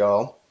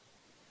Montreal.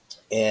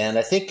 And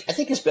I think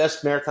his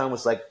best marathon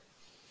was like,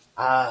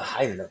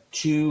 I don't know,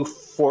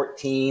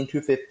 2:14,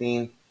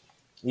 2:15.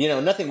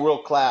 Nothing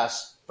world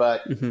class,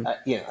 but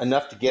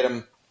enough to get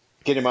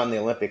him on the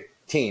Olympic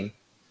team.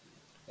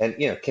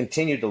 and,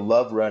 continued to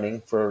love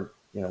running for,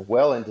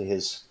 well into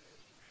his,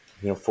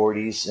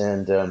 40s.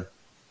 And,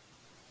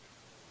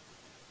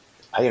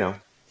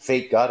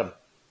 fate got him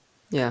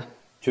Yeah.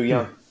 too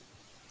young.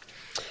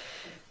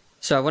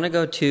 So I want to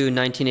go to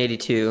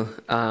 1982,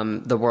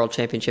 the World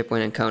Championship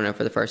win in Kona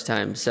for the first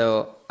time.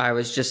 So I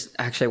was just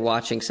actually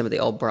watching some of the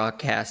old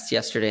broadcasts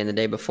yesterday and the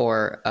day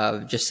before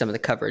of just some of the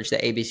coverage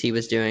that ABC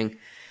was doing.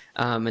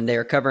 And they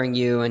were covering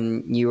you,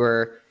 and you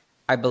were,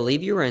 I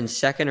believe you were in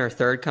second or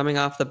third coming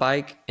off the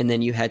bike, and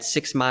then you had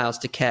 6 miles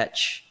to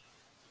catch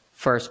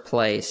first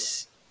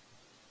place.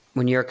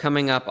 When you're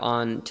coming up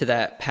on to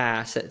that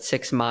pass at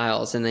 6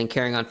 miles and then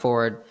carrying on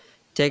forward,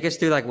 take us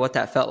through like what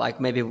that felt like.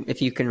 Maybe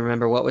if you can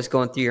remember what was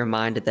going through your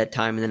mind at that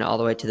time, and then all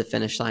the way to the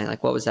finish line.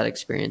 Like, what was that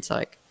experience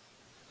like?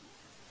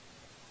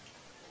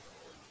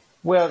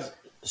 Well,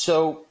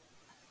 so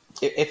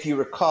if you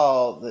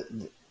recall,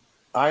 the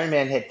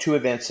Ironman had 2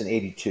 events in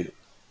 '82,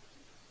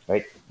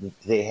 right?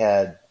 They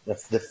had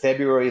the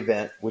February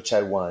event, which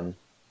I won,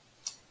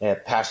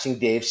 passing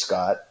Dave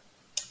Scott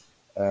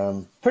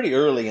pretty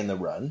early in the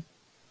run.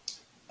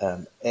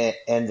 And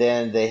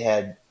then they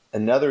had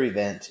another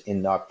event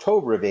in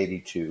October of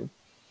 '82,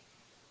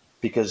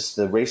 because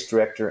the race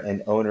director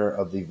and owner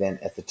of the event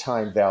at the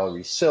time,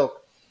 Valerie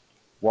Silk,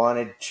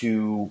 wanted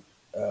to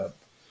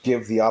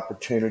give the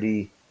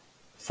opportunity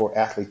for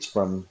athletes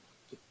from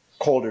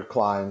colder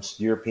climes,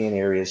 European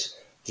areas,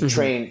 to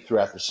train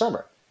throughout the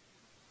summer.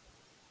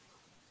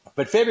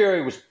 But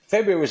February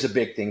was a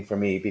big thing for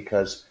me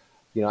because,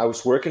 I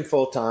was working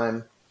full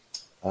time.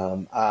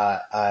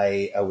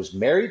 I was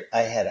married.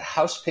 I had a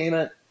house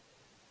payment,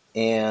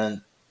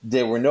 and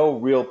there were no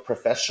real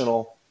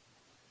professional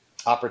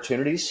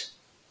opportunities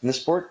in the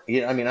sport.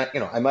 I mean,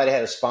 I might have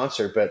had a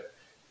sponsor, but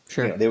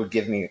Sure. they would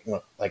give me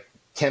like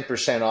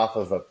 10% off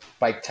of a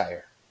bike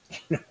tire.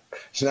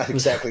 It's not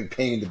exactly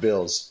paying the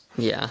bills.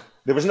 Yeah.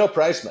 There was no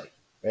prize money,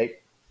 right?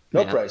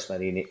 No Yeah. prize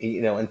money,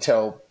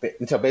 until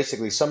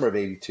basically summer of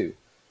 '82.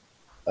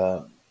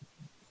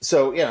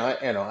 So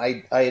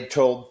I had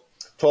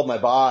told my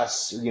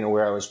boss,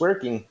 where I was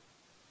working,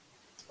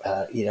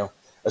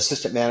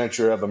 assistant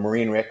manager of a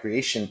marine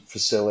recreation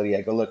facility.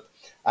 I go, look,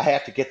 I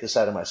have to get this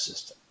out of my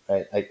system.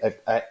 Right?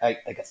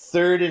 I got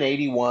third in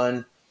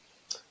 '81,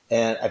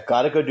 and I've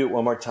got to go do it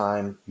one more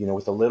time.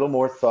 With a little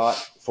more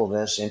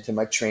thoughtfulness into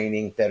my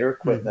training, better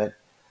equipment,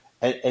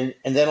 and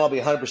then I'll be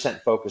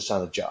 100% focused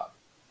on the job.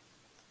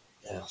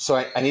 So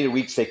I need a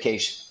week's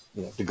vacation,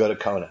 to go to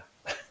Kona.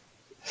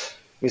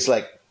 It's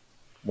like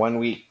 1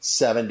 week,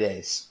 7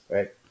 days,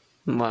 right?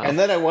 Wow. And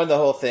then I won the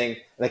whole thing,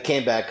 and I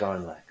came back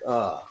on like,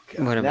 oh,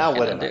 God, what am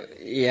I do?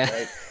 Yeah.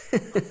 Right?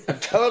 I'm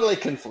totally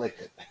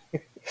conflicted.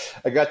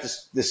 I got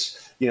this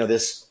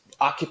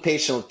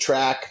occupational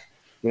track.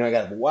 I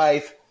got a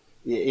wife.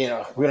 We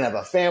don't have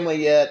a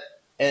family yet,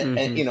 and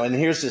and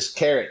here's this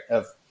carrot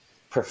of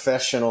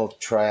professional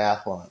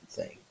triathlon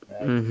thing.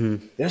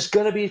 Right? There's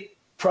going to be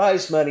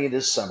prize money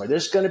this summer.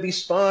 There's going to be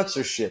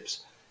sponsorships.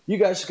 You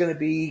guys are going to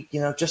be,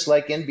 just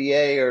like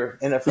NBA or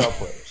NFL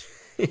players.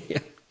 Yeah.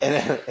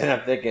 And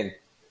I'm thinking,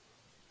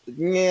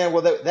 yeah,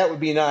 well, that would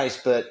be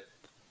nice, but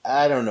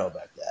I don't know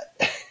about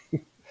that.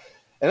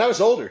 And I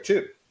was older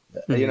too.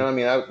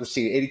 Let's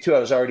see, '82, I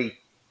was already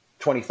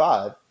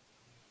 25.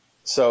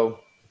 So,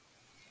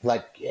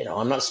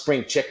 I'm not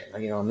spring chicken.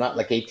 I'm not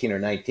like 18 or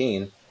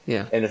 19.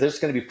 Yeah. And if there's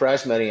going to be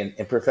prize money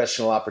and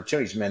professional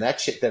opportunities, man, that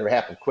shit better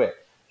happen quick.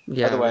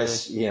 Yeah.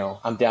 Otherwise, really.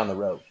 I'm down the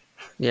road.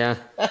 Yeah.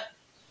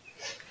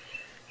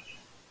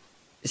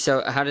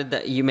 So how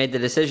did you made the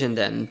decision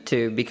then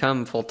to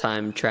become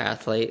full-time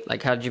triathlete?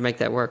 Like, how did you make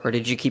that work? Or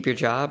did you keep your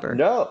job? Or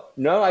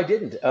No, I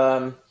didn't.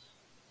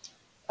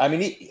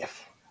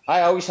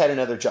 I always had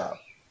another job.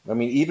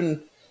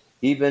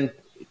 Even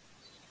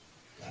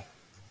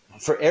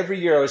for every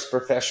year I was a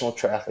professional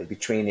triathlete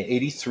between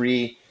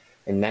 '83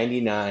 and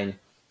 '99,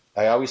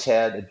 I always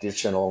had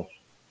additional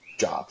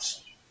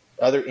jobs,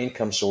 other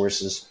income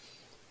sources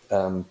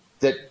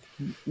that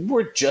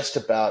were just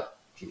about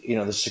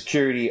the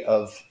security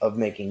of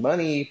making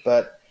money,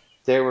 but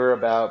they were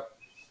about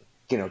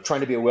trying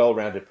to be a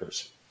well-rounded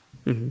person.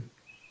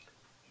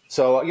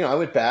 So I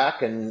went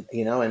back and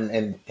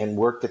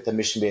worked at the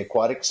Mission Bay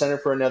Aquatic Center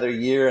for another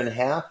year and a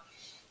half,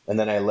 and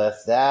then I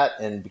left that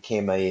and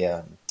became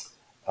a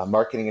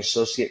marketing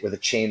associate with a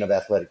chain of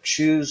athletic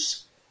shoe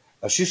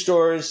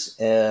stores,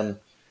 and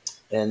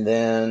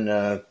then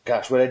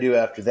what did I do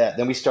after that?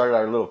 Then we started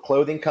our little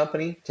clothing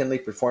company, Tinley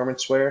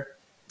Performance Wear.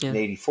 In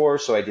 '84,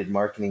 so I did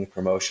marketing and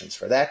promotions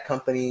for that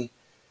company.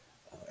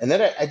 And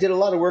then I did a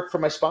lot of work for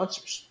my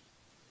sponsors,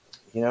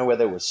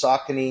 whether it was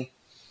Saucony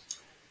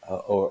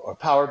or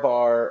Power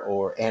Bar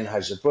or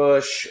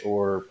Anheuser-Busch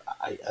or,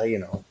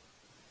 the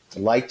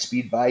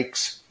Lightspeed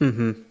bikes.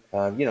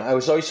 I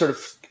was always sort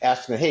of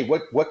asking, hey,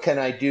 what can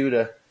I do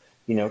to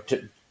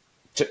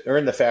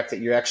earn the fact that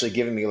you're actually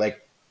giving me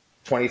like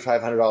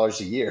 $2,500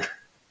 a year?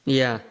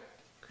 Yeah.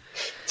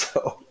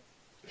 So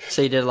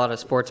you did a lot of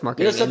sports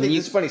marketing. Something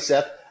that's funny,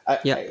 Seth.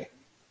 I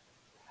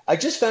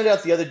just found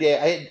out the other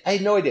day, I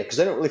had no idea because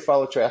I don't really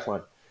follow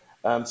triathlon.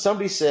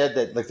 Somebody said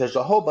that like there's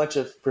a whole bunch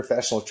of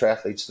professional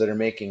triathletes that are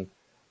making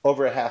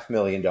over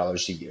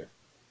 $500,000 a year.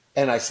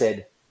 And I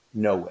said,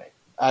 no way.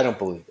 I don't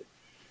believe it.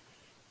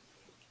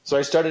 So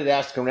I started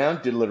asking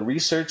around, did a little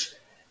research,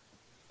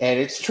 and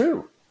it's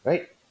true,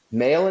 right?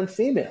 Male and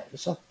female.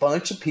 There's a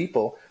bunch of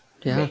people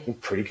making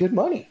pretty good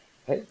money,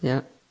 right?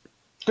 Yeah.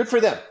 Good for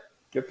them.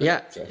 Good for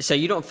them. So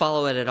you don't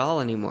follow it at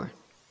all anymore?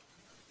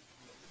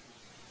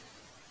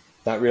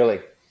 Not really.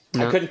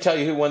 No. I couldn't tell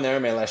you who won the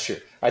Ironman last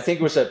year. I think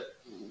it was a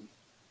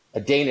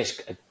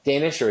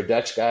Danish or a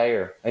Dutch guy,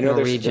 or I know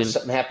there's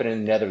something happening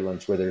in the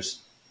Netherlands where there's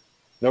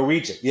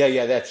Norwegian.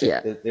 Yeah, that's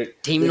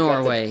it. Team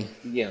Norway.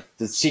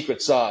 The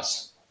secret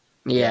sauce.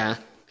 Yeah.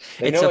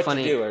 They it's know so what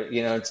funny. to do,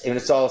 and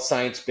it's all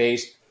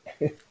science-based.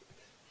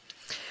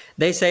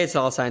 They say it's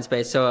all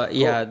science-based. So,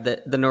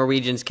 the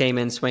Norwegians came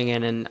in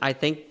swinging, and I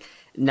think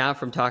now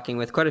from talking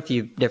with quite a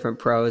few different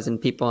pros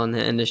and people in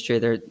the industry,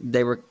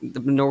 the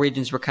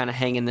Norwegians were kind of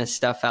hanging this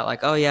stuff out like,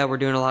 oh, yeah, we're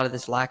doing a lot of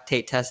this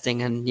lactate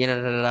testing, and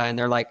and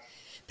they're like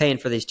paying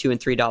for these $2 and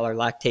 $3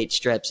 lactate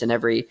strips, and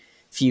every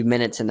few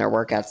minutes in their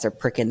workouts, they're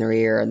pricking their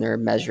ear and they're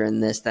measuring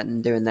this, that,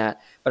 and doing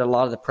that. But a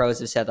lot of the pros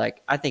have said,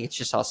 like, I think it's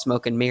just all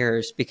smoke and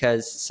mirrors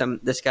because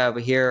this guy over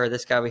here or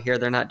this guy over here,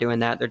 they're not doing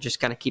that. They're just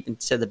kind of keeping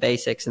to the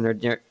basics and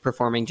they're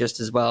performing just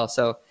as well.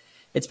 So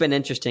it's been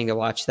interesting to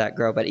watch that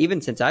grow. But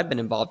even since I've been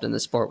involved in the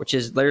sport, which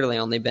has literally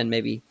only been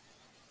maybe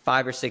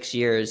 5 or 6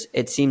 years,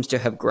 it seems to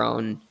have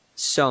grown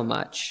so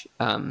much.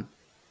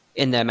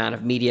 In the amount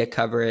of media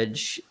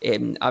coverage,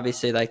 and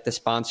obviously like the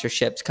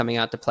sponsorships coming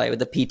out to play with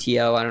the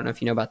PTO. I don't know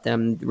if you know about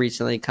them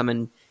recently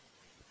coming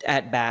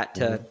at bat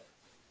to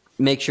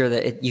make sure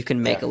that you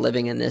can make a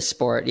living in this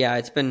sport. Yeah,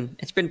 it's been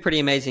pretty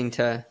amazing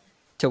to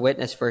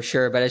witness for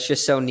sure. But it's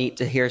just so neat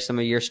to hear some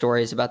of your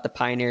stories about the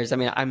pioneers. I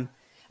mean, I'm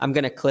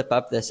going to clip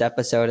up this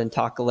episode and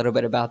talk a little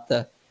bit about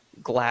the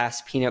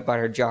glass peanut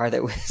butter jar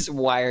that was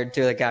wired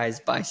to the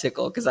guy's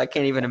bicycle because I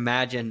can't even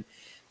imagine.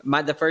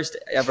 The first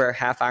ever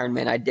half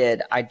Ironman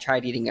I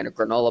tried eating a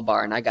granola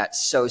bar and I got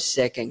so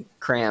sick and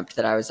cramped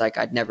that I was like,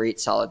 I'd never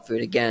eat solid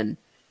food again.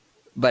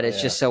 But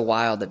it's just so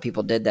wild that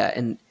people did that.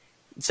 And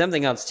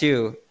something else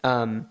too,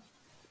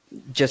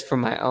 just for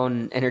my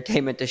own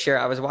entertainment to share,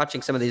 I was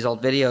watching some of these old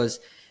videos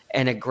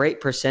and a great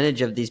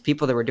percentage of these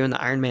people that were doing the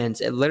Ironmans,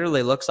 it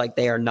literally looks like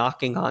they are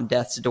knocking on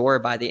death's door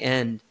by the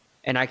end.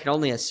 And I can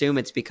only assume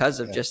it's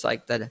because of just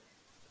like the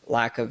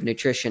lack of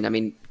nutrition. I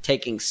mean,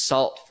 taking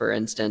salt, for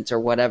instance, or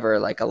whatever,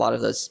 like a lot of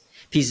those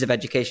pieces of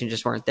education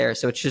just weren't there.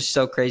 So it's just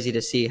so crazy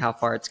to see how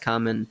far it's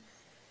come. And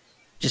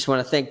just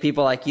want to thank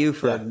people like you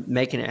for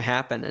making it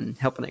happen and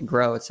helping it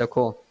grow. It's so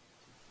cool.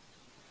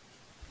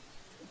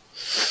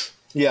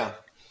 Yeah.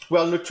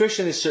 Well,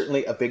 nutrition is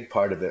certainly a big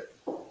part of it.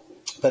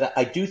 But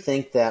I do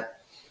think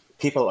that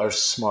people are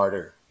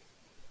smarter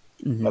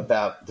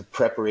about the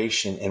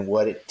preparation and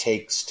what it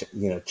takes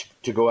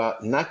to go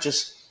out and not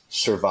just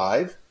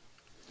survive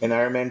an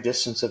Ironman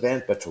distance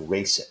event, but to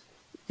race it.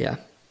 Yeah.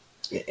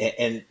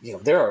 And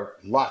there are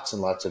lots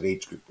and lots of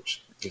age groupers,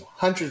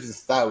 hundreds of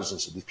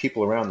thousands of these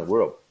people around the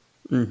world.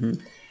 And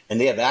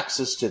they have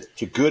access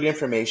to good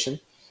information,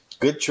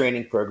 good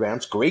training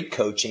programs, great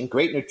coaching,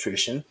 great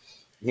nutrition,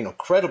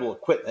 credible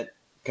equipment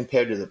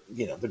compared to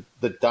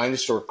the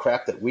dinosaur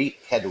crap that we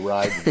had to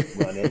ride and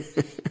run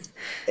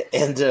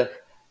in.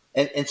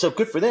 And so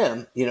good for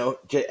them,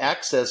 to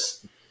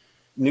access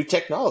new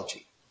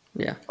technology.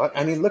 Yeah.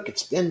 I mean, look,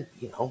 it's been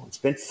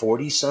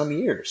 40 some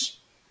years.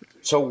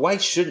 So why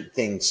shouldn't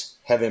things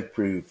have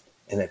improved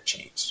and have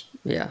changed?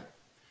 Yeah.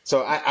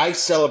 So I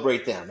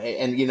celebrate them,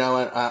 and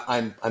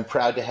I'm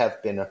proud to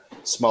have been a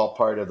small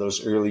part of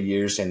those early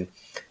years. And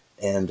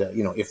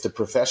if the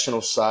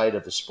professional side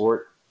of the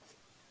sport,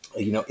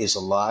 is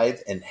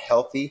alive and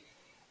healthy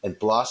and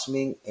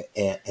blossoming,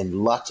 and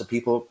lots of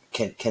people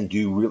can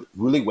do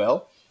really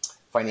well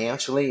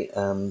financially,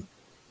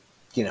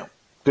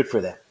 good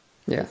for them.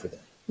 Yeah. Good for them.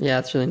 Yeah,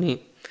 that's really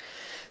neat.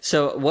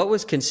 So what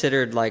was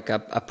considered like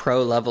a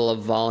pro level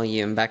of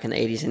volume back in the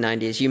 80s and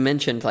 90s? You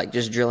mentioned like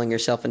just drilling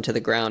yourself into the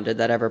ground. Did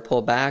that ever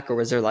pull back, or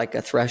was there like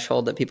a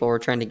threshold that people were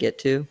trying to get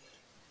to?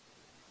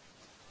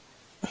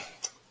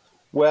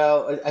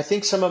 Well, I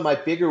think some of my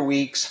bigger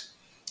weeks,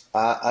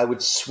 I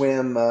would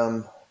swim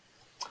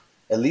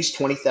at least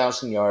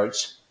 20,000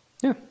 yards.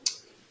 Yeah.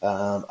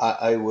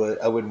 I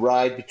would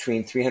ride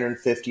between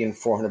 350 and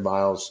 400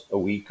 miles a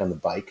week on the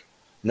bike.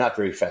 Not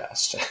very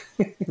fast.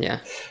 Yeah.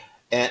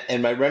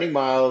 And my running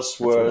miles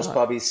was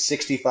probably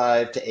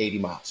 65 to 80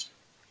 miles.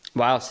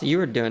 Wow. So you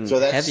were doing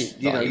heavy.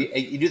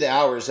 You do the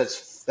hours,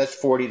 that's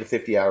 40 to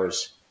 50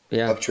 hours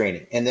of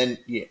training. And then,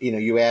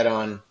 you add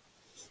on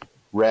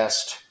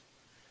rest,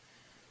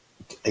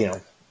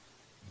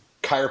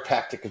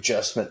 chiropractic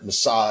adjustment,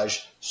 massage,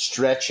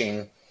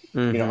 stretching,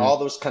 all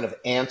those kind of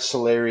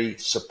ancillary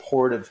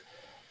supportive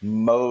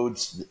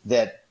modes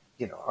that,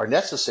 are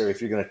necessary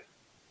if you're going to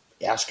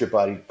ask your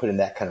body to put in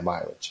that kind of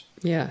mileage.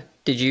 Yeah.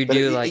 Did you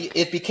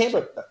it became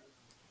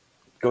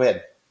go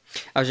ahead.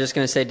 I was just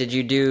going to say, did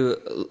you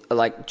do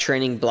like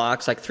training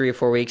blocks, like 3 or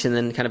 4 weeks and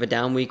then kind of a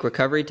down week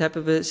recovery type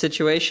of a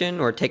situation,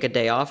 or take a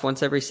day off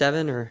once every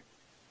 7 or?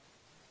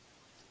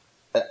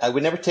 I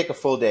would never take a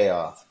full day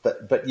off,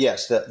 but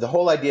yes, the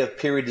whole idea of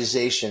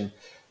periodization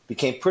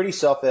became pretty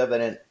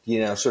self-evident,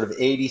 sort of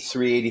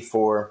 83,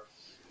 84,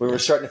 when we were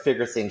starting to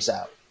figure things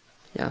out.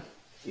 Yeah.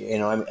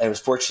 I was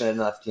fortunate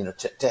enough,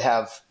 to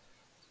have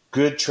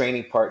good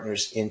training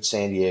partners in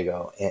San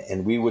Diego,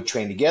 and we would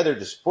train together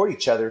to support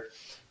each other,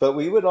 but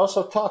we would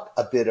also talk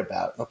a bit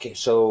about, okay,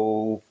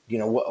 so,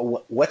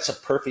 what's a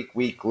perfect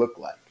week look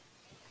like?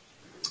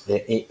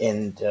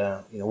 And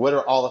what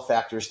are all the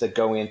factors that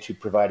go into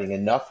providing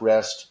enough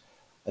rest,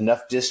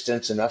 enough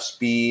distance, enough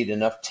speed,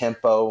 enough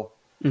tempo?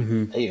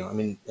 And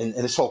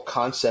this whole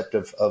concept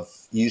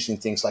of using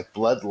things like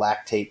blood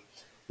lactate,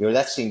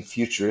 that seemed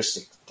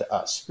futuristic to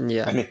us.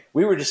 Yeah. I mean,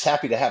 we were just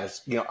happy to have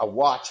a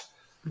watch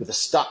with a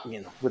stop,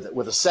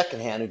 with a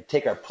second hand and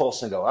take our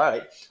pulse and go, all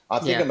right, I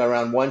think I'm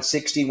around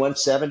 160,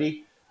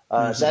 170.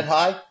 Is that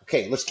high?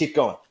 Okay, let's keep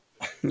going.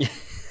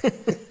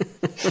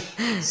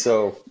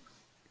 So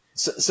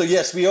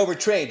yes, we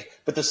overtrained,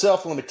 but the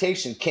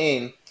self-limitation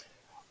came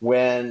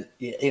when,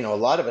 a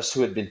lot of us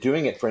who had been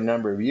doing it for a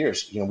number of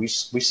years, we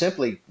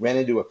simply ran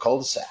into a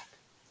cul-de-sac,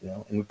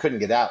 and we couldn't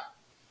get out.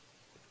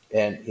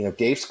 And,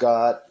 Dave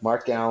Scott,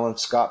 Mark Allen,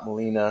 Scott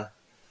Molina,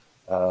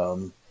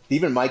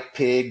 even Mike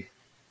Pigg,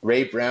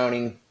 Ray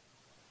Browning,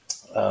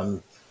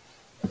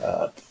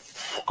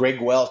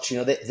 Greg Welch,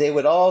 they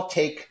would all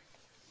take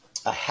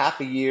a half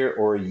a year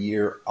or a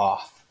year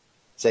off.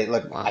 Say,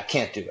 look, I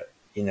can't do it.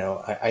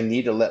 I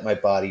need to let my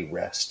body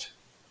rest.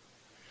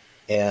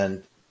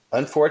 And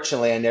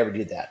unfortunately, I never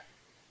did that.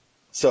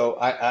 So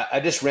I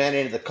just ran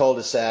into the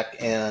cul-de-sac,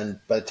 and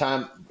by the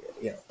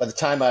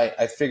time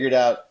I figured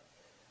out,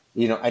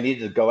 I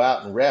needed to go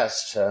out and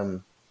rest,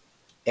 and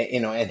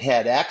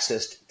had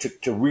access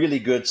to really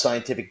good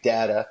scientific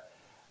data.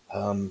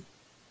 I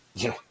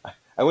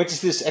went to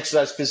see this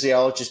exercise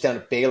physiologist down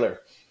at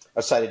Baylor,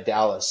 outside of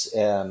Dallas,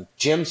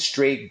 Jim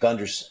Straight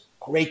Gunderson,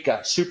 great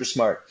guy, super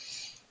smart.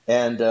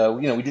 And,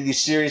 we did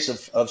these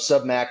series of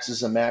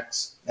sub-maxes and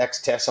max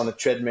tests on the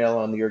treadmill,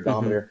 on the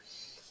ergometer,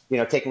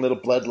 taking little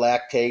blood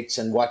lactates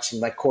and watching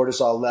my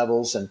cortisol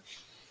levels. And,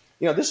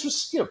 this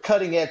was,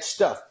 cutting edge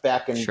stuff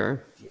back in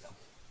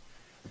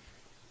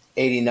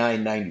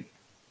 89, 90.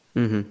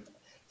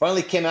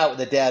 Finally came out with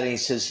the data, and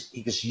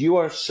he goes, you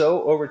are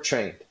so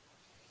overtrained,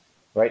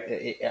 right?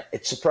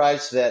 It's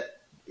surprised that,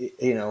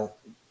 that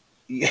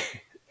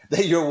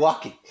you're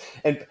walking.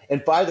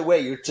 And by the way,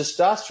 your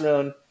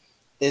testosterone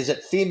is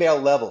at female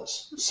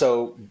levels.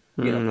 So,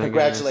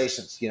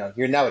 congratulations. Goodness.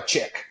 You're now a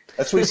chick.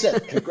 That's what he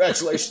said.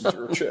 Congratulations,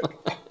 you're a chick.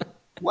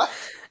 What?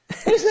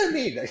 What does that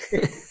mean?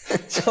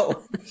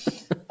 So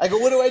I go,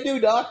 what do I do,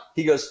 doc?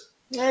 He goes,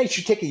 you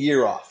should take a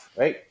year off,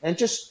 right? And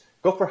just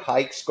go for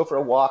hikes, go for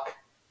a walk.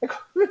 I go, I'm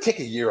going to take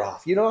a year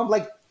off. I'm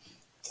like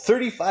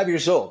 35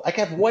 years old. I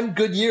have one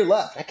good year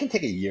left. I can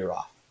take a year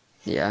off.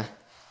 Yeah.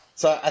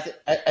 So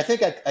I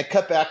think I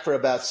cut back for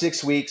about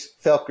 6 weeks,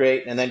 felt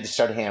great, and then just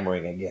started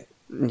hammering again.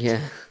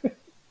 Yeah.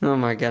 Oh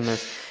my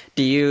goodness.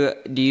 Do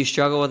you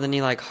struggle with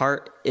any like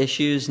heart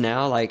issues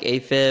now, like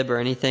AFib or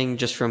anything,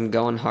 just from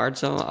going hard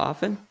so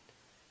often?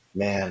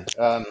 Man,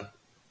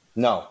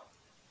 no.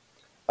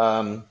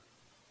 I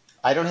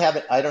don't have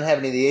it. I don't have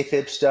any of the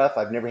AFib stuff.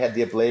 I've never had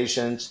the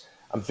ablations.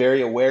 I'm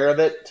very aware of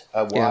it.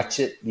 I watch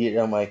it.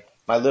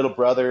 My little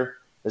brother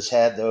has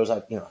had those.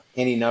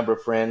 Any number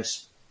of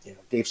friends.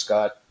 Dave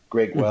Scott,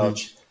 Greg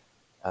Welch,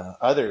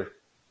 other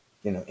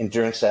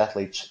endurance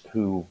athletes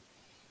who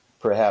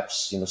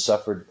perhaps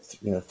suffered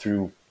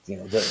through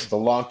the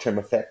long-term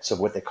effects of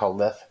what they call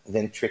left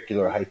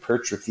ventricular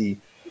hypertrophy.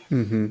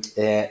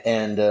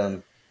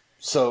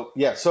 So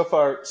yeah, so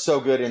far so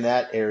good in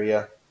that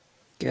area.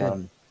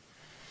 Good.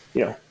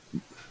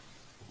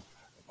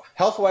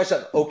 Health-wise,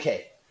 I'm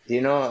okay.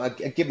 I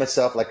give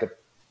myself like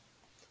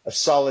a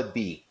solid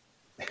B.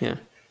 Yeah.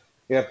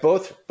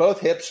 Both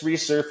hips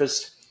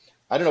resurfaced.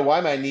 I don't know why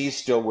my knees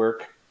still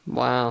work.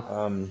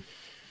 Wow.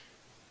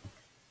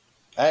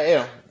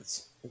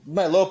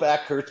 My low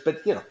back hurts,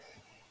 but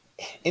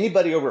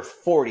anybody over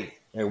 40,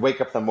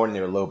 wake up in the morning,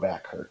 their low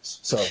back hurts.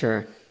 So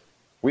sure.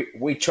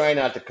 We try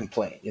not to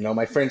complain.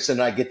 My friends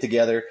and I get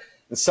together,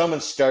 and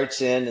someone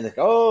starts in, and they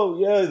go, "Oh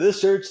yeah,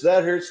 this hurts,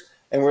 that hurts,"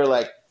 and we're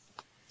like,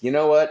 you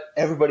know what?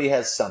 Everybody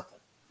has something.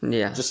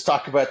 Yeah. Just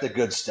talk about the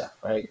good stuff,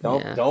 right?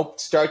 Don't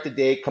start the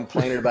day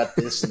complaining about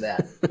this and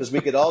that, because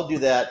we could all do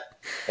that,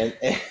 and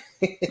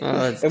we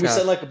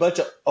sound like a bunch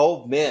of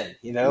old men,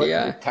 in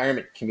the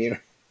retirement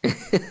community.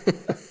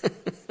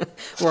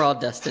 We're all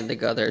destined to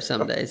go there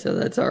someday, so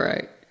that's all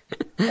right.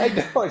 I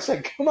know. It's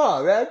like, come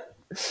on, man.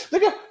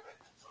 Look at,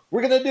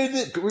 we're gonna do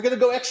this. We're gonna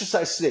go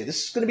exercise today.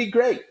 This is gonna be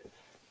great.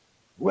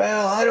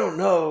 Well, I don't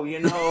know.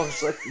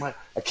 It's like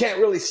I can't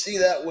really see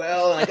that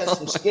well, and I got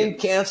some skin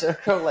cancer.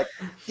 I'm like,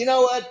 you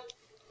know what?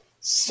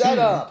 Shut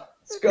up.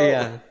 Let's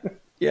go.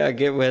 Yeah,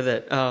 get with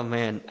it. Oh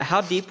man, how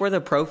deep were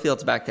the pro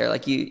fields back there?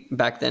 Like you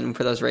back then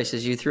for those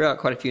races, you threw out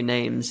quite a few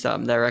names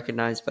that I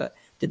recognized, but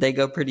did they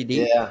go pretty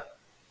deep? Yeah.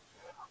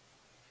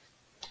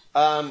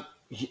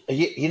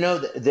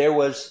 There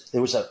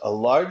was a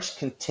large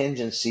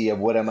contingency of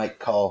what I might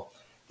call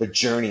the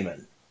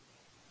journeyman.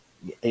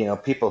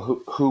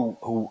 people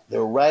who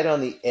they're right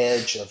on the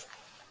edge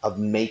of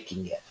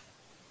making it.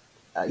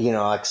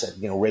 Like I said,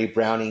 Ray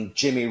Browning,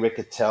 Jimmy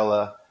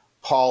Riccatella,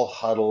 Paul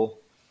Huddle,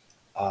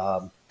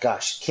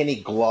 Kenny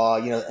Glaw,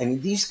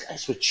 and these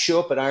guys would show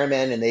up at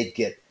Ironman and they'd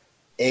get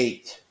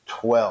 8,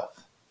 12.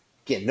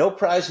 Again, no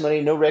prize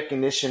money, no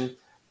recognition,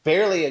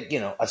 barely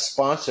a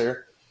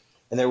sponsor,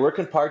 and they're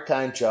working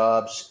part-time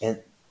jobs,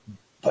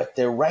 but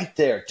they're right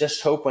there,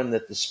 just hoping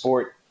that the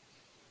sport,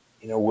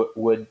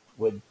 would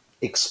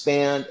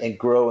expand and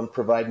grow and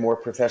provide more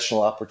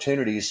professional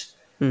opportunities.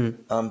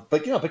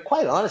 But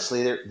quite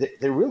honestly,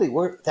 there really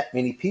weren't that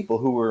many people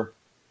who were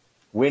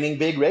winning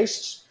big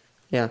races.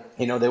 Yeah.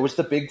 There was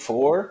the big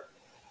four,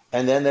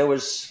 and then there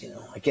was,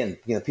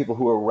 people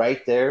who were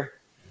right there.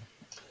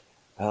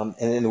 And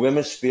in the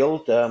women's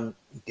field,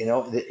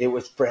 it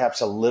was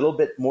perhaps a little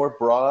bit more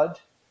broad.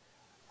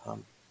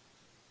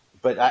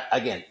 But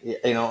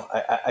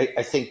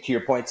I think to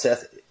your point,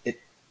 Seth,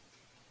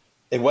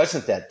 it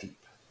wasn't that deep.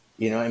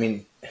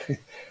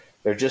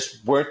 There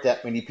just weren't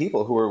that many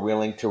people who were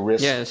willing to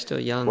risk still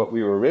young. What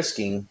we were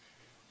risking.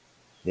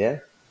 Yeah.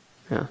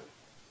 Yeah.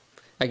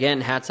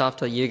 Again, hats off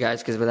to you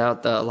guys, because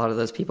without a lot of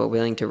those people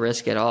willing to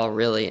risk it all,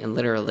 really and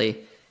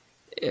literally,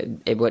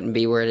 it wouldn't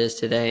be where it is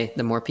today.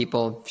 The more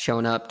people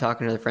showing up,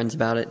 talking to their friends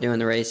about it, doing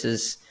the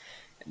races,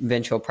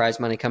 eventual prize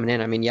money coming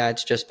in.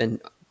 It's just been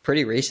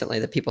pretty recently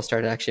that people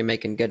started actually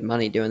making good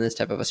money doing this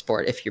type of a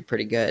sport if you're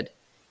pretty good.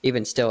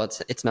 Even still,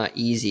 it's not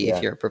easy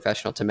if you're a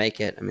professional to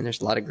make it.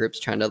 There's a lot of groups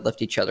trying to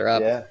lift each other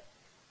up. Yeah.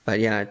 But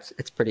yeah,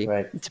 it's a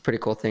pretty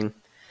cool thing.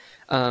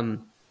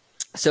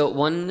 So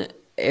one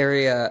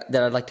area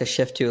that I'd like to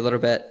shift to a little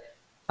bit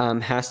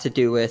has to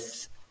do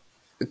with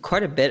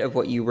quite a bit of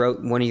what you wrote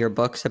in one of your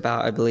books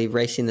about, I believe,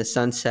 Racing the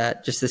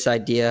Sunset, just this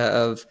idea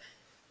of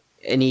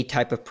any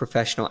type of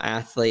professional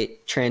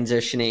athlete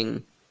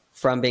transitioning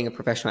from being a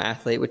professional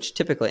athlete, which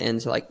typically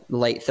ends like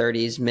late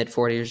 30s, mid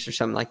 40s or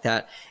something like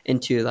that,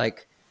 into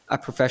like a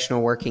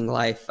professional working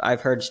life.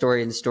 I've heard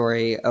story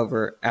of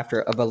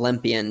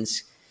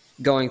Olympians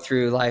going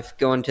through life,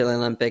 going to the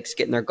Olympics,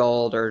 getting their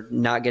gold or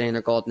not getting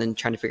their gold, and then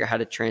trying to figure out how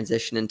to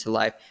transition into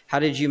life. How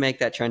did you make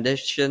that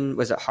transition?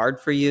 Was it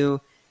hard for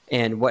you?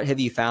 And what have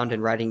you found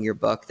in writing your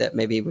book that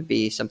maybe would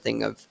be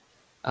something of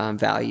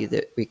value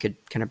that we could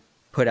kind of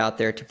put out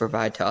there to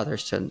provide to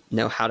others to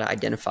know how to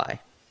identify?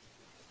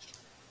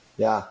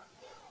 Yeah.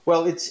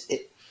 Well, it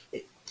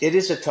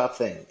is a tough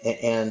thing.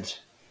 And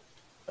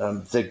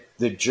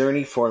the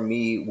journey for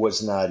me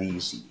was not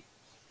easy.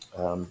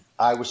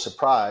 I was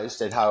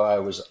surprised at how I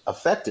was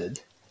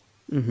affected,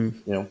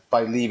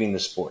 by leaving the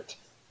sport.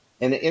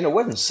 And it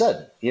wasn't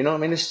sudden,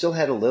 I still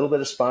had a little bit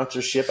of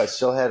sponsorship. I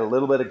still had a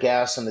little bit of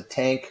gas in the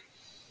tank.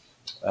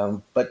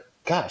 But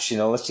gosh,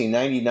 let's see,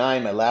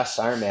 99, my last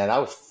Ironman,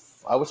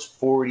 I was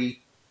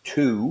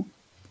 42.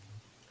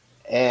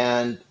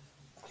 And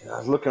I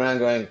was looking around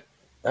going,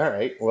 all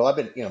right, well, I've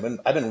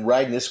been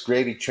riding this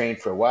gravy train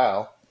for a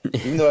while.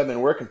 Even though I've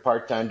been working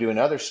part-time doing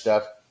other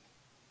stuff,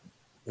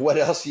 what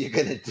else are you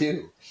going to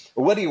do?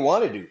 Or what do you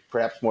want to do,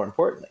 perhaps more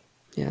importantly?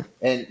 Yeah.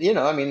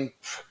 And,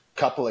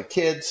 couple of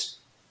kids,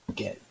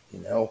 again,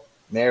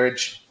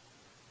 marriage.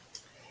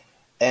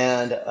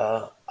 And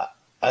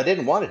I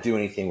didn't want to do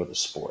anything with the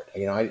sport. I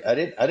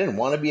didn't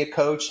want to be a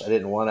coach. I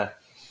didn't want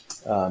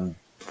to,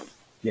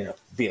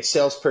 be a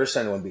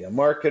salesperson. I didn't want to be a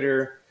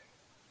marketer.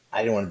 I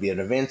didn't want to be an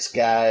events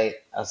guy.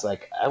 I was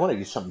like, I want to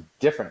do something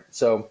different.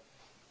 So,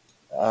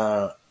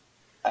 I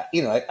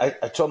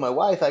told my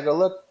wife, I go,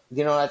 look,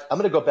 I'm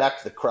going to go back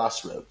to the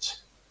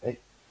crossroads. Right?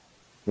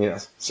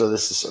 So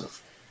this is sort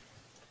of,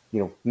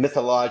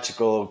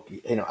 mythological,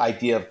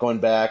 idea of going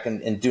back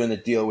and doing the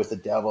deal with the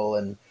devil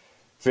and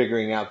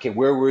figuring out, okay,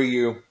 where were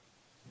you,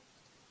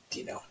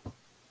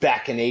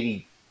 back in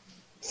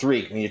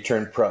 83 when you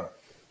turned pro?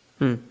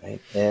 Right?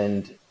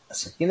 And I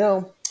was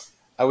like,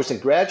 I was in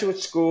graduate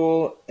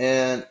school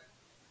and,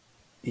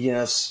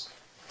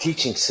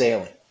 teaching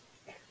sailing,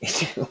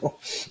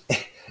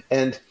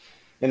 and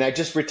I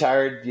just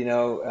retired,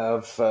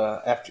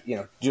 after,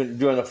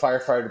 doing the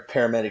firefighter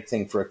paramedic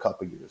thing for a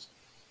couple of years.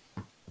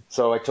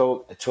 So I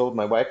told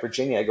my wife,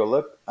 Virginia, I go,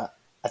 look, I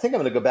think I'm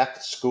going to go back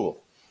to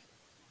school.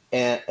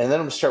 And then I'm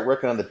going to start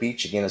working on the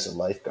beach again as a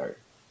lifeguard.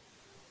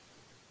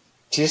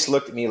 She just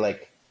looked at me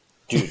like,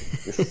 dude,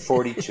 you're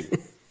 42.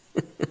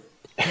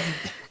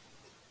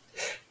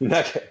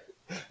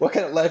 What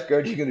kind of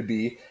lifeguard are you going to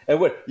be?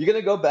 And what, you're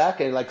going to go back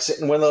and like sit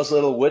in one of those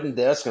little wooden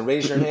desks and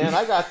raise your hand?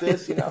 I got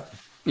this,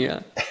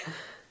 Yeah.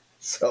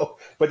 So,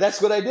 but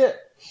that's what I did.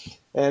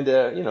 And,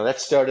 that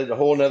started a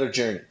whole nother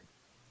journey.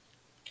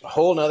 A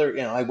whole nother,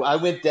 I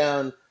went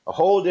down a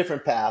whole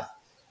different path.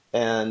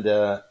 And,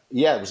 it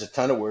was a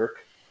ton of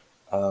work.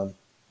 But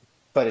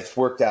it's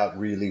worked out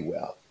really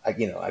well. I've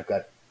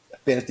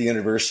been at the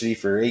university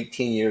for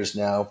 18 years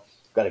now.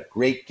 Got a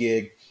great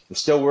gig. I'm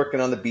still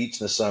working on the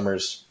beach in the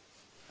summers.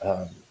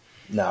 I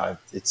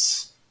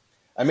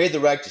made the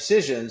right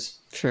decisions.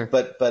 Sure.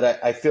 But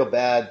I feel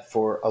bad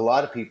for a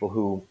lot of people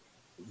who,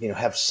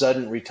 have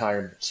sudden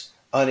retirements,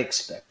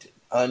 unexpected,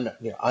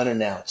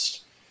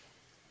 unannounced,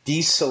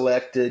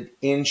 deselected,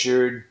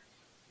 injured,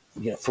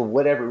 for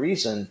whatever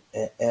reason.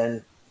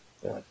 And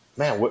they're like,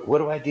 man, what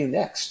do I do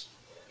next?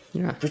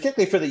 Yeah.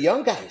 Particularly for the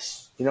young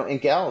guys,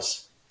 and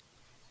gals.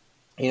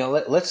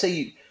 Let's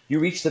say you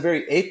reach the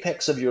very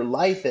apex of your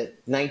life at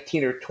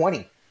 19 or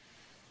 20,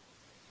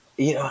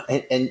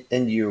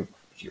 and you're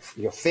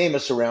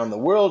famous around the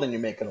world and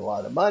you're making a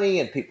lot of money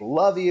and people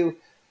love you.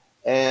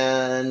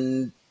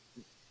 And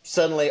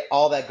suddenly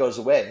all that goes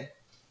away,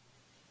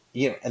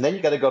 and then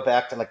you got to go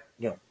back to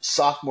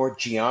sophomore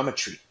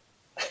geometry.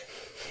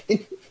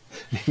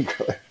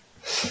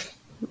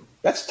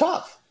 That's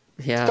tough.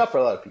 Yeah. It's tough for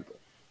a lot of people.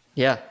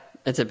 Yeah.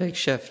 It's a big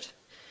shift.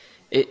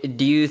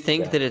 Do you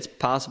think that it's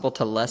possible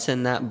to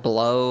lessen that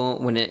blow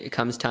when it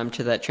comes time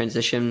to that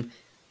transition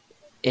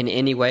in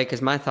any way?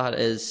 Because my thought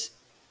is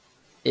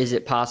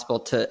it possible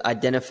to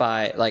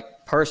identify,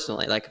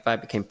 personally, if I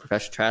became a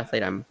professional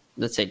triathlete, I'm,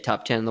 let's say,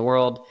 top 10 in the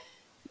world.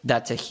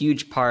 That's a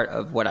huge part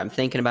of what I'm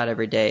thinking about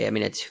every day. I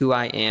mean, it's who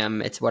I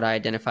am. It's what I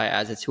identify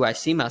as. It's who I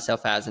see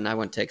myself as, and I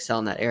want to excel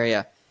in that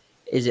area.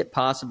 Is it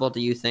possible,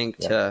 do you think,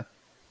 to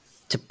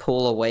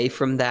pull away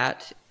from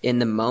that in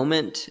the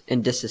moment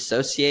and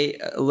disassociate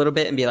a little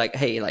bit and be like,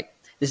 hey,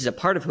 this is a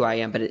part of who I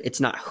am, but it's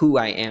not who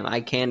I am.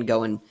 I can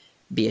go and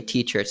be a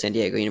teacher at San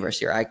Diego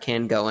University, or I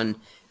can go and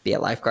be a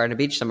lifeguard on a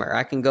beach somewhere.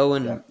 I can go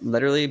and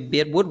literally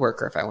be a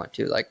woodworker if I want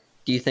to.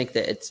 Do you think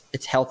that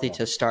it's healthy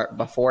to start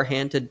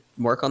beforehand to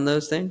work on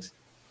those things?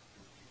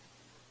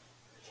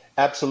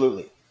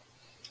 Absolutely.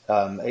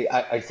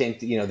 I think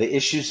the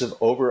issues of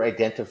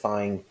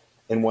over-identifying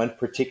in one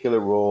particular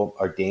role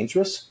are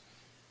dangerous,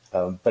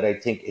 but I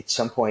think at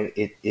some point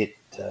it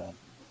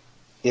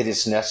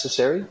is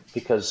necessary,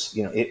 because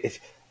if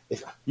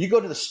you go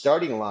to the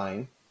starting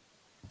line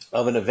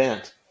of an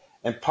event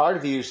and part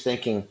of you is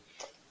thinking,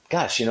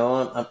 gosh,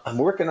 I'm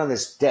working on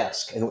this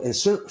desk, and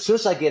as soon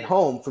as I get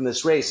home from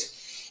this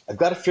race, I've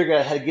got to figure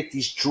out how to get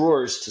these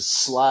drawers to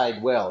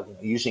slide well,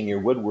 using your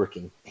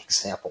woodworking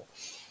example,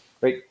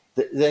 right?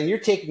 Then you're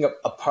taking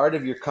a part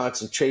of your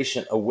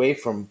concentration away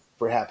from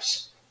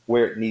perhaps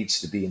where it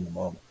needs to be in the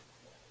moment.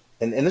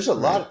 And there's a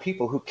lot of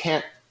people who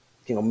can't,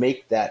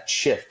 make that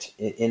shift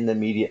in the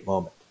immediate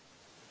moment.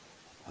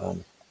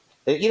 And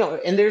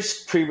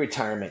there's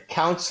pre-retirement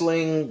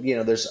counseling,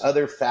 there's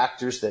other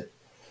factors that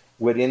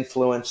would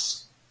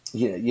influence,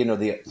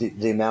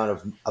 the amount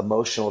of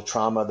emotional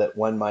trauma that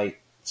one might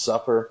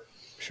suffer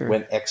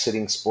when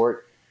exiting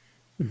sport.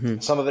 Mm-hmm.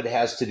 Some of it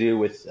has to do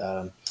with,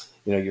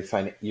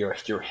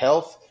 your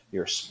health,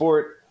 your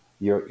sport,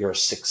 your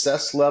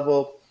success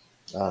level,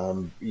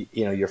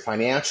 your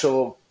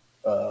financial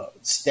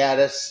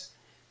status,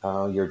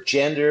 your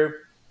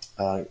gender,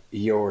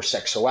 your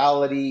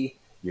sexuality,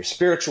 your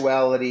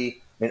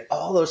spirituality. I mean,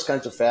 all those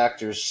kinds of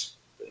factors,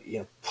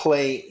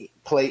 play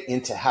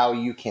into how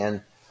you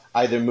can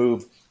either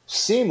move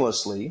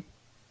seamlessly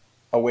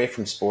away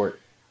from sport,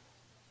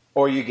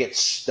 or you get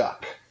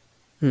stuck.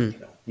 You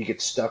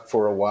get stuck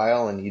for a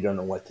while and you don't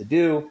know what to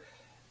do.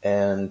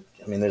 And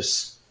I mean,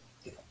 there's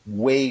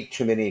way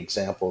too many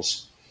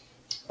examples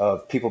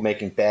of people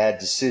making bad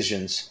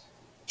decisions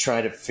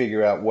trying to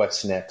figure out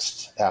what's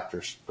next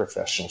after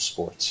professional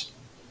sports.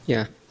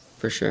 Yeah,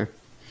 for sure.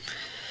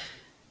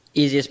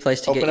 Easiest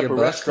place to open get your up a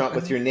book. Restaurant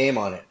with your name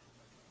on it.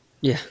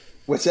 Yeah.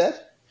 What's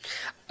that?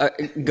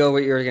 Go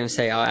what you were going to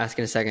say. I'll ask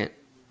in a second.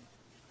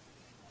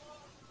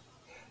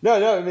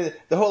 No. I mean,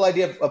 the whole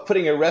idea of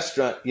putting a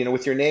restaurant,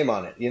 with your name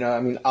on it. I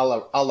mean, a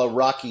la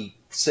Rocky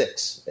VI.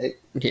 Right?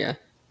 Yeah.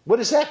 What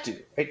does that do?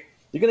 Right?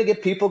 You're going to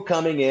get people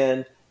coming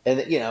in, and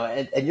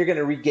and you're going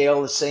to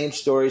regale the same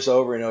stories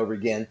over and over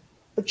again,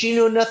 but you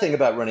know nothing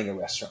about running a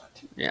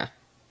restaurant. Yeah.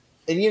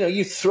 And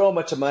you throw a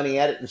bunch of money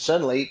at it, and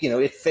suddenly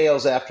it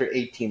fails after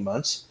 18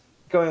 months.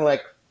 Going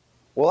like,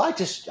 well,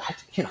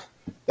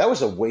 that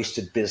was a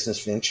wasted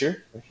business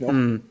venture.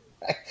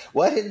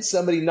 Why didn't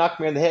somebody knock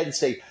me on the head and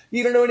say,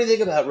 you don't know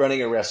anything about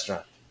running a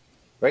restaurant,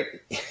 right?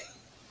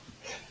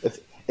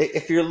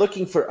 If you're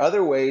looking for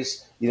other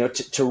ways,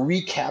 to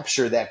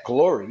recapture that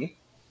glory,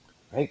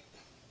 right?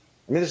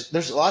 I mean,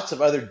 there's lots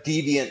of other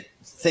deviant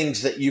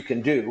things that you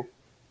can do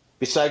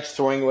besides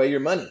throwing away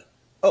your money.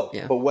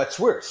 But what's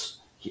worse?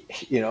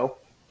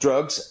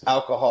 Drugs,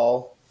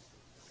 alcohol,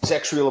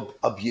 sexual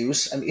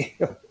abuse. I mean,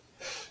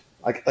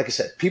 like I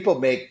said, people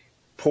make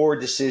poor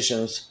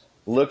decisions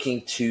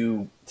looking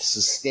to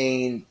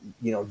sustain,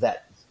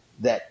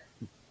 that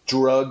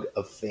drug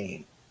of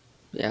fame.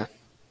 Yeah.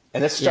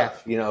 And it's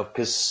tough,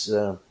 because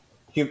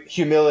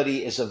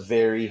humility is a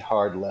very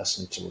hard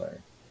lesson to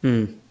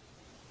learn.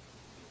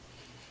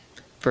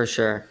 For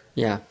sure.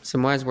 Yeah.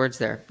 Some wise words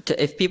there.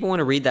 If people want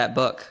to read that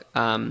book,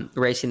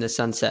 Racing the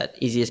Sunset,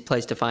 easiest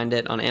place to find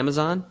it on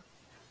Amazon?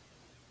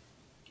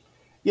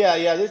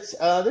 Yeah.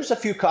 There's a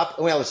few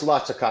copies. Well, there's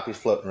lots of copies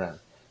floating around.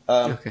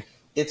 Okay.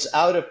 It's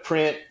out of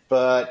print,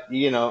 but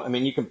you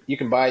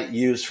can buy it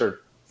used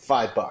for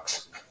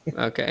 $5.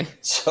 Okay.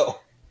 So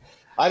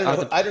I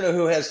don't know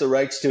who has the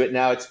rights to it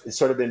now. It's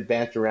sort of been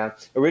bantered around.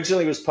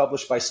 Originally, it was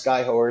published by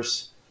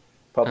Skyhorse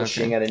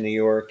Publishing out of New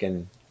York,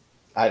 and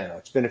I don't know.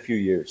 It's been a few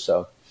years,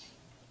 so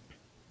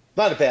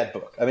not a bad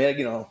book. I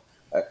mean,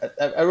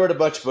 I wrote a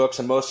bunch of books,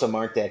 and most of them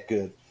aren't that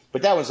good,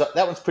 but that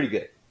one's pretty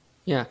good.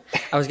 Yeah.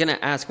 I was going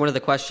to ask, one of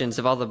the questions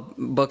of all the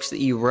books that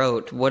you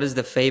wrote, what is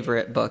the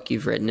favorite book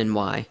you've written and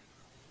why?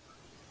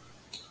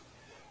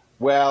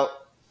 Well,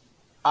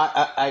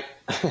 when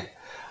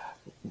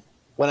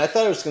I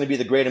thought I was going to be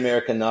the great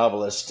American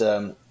novelist,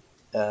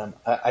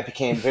 I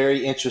became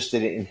very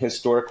interested in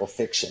historical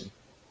fiction.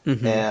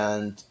 Mm-hmm.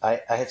 And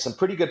I had some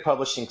pretty good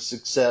publishing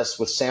success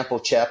with sample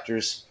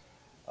chapters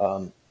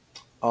on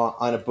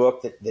a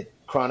book that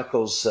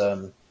chronicles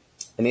an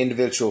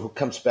individual who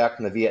comes back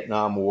from the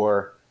Vietnam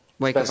War,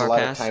 spends a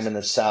lot of time in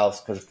the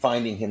South because of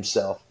finding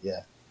himself.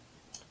 Yeah.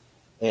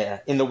 Yeah.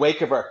 In the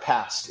Wake of Our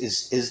Past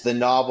is the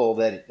novel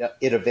that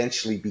it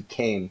eventually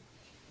became.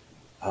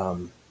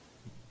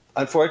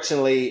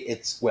 Unfortunately,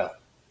 it's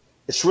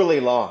really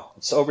long.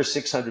 It's over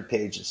 600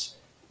 pages.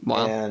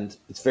 Wow. And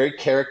it's very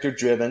character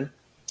driven.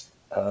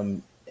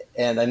 And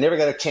I never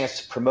got a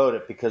chance to promote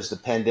it because the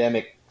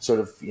pandemic sort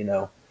of,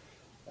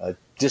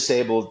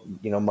 disabled,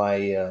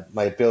 my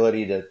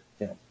ability to,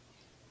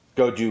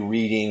 go do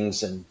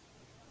readings and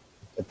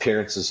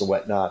appearances and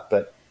whatnot.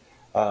 But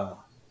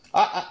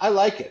I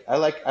like it. I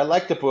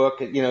like the book.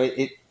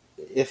 If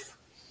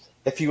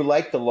you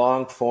like the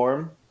long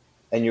form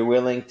and you're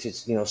willing to,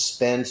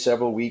 spend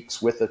several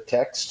weeks with a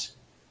text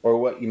or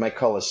what you might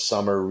call a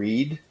summer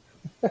read,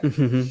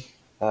 mm-hmm.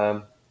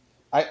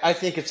 I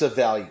think it's a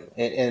value,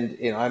 and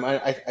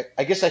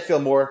I guess I feel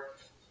more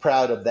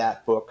proud of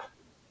that book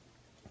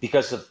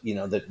because of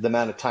the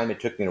amount of time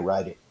it took me to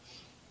write it,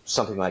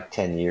 something like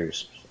 10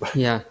 years.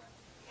 Yeah,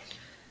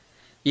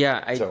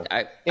 yeah.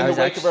 In the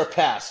Wake of Our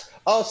Past,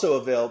 also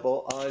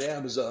available on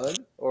Amazon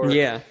or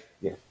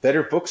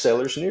better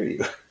booksellers near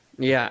you.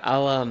 Yeah,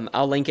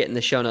 I'll link it in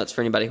the show notes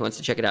for anybody who wants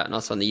to check it out, and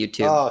also on the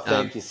YouTube. Oh,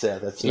 thank you,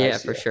 Seth. That's nice. Yeah,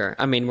 for sure.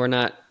 I mean, we're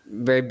not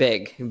very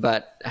big,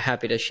 but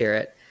happy to share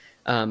it.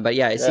 But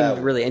yeah, it seemed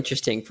really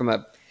interesting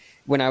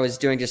when I was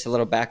doing just a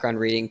little background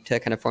reading to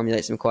kind of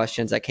formulate some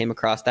questions. I came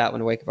across that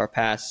one, Wake of Our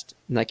Past.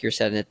 And like you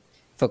said, it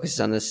focuses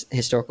on this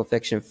historical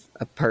fiction of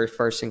a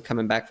person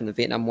coming back from the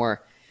Vietnam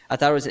War. I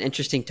thought it was an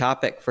interesting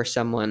topic for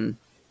someone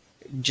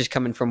just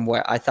coming from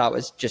what I thought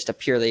was just a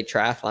purely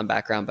triathlon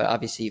background, but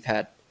obviously you've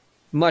had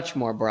much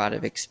more broad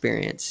of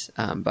experience.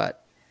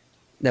 But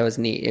that was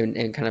neat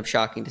and kind of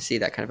shocking to see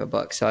that kind of a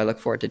book. So I look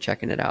forward to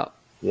checking it out.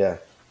 Yeah.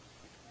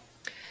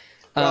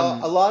 Well,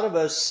 a lot of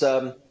us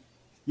were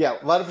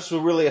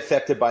really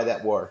affected by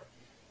that war,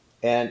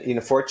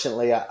 and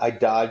fortunately, I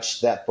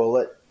dodged that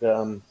bullet.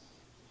 They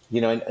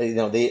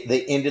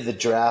ended the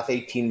draft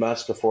 18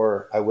 months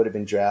before I would have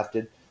been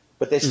drafted,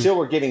 but they still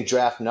were giving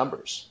draft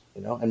numbers.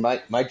 And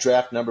my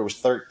draft number was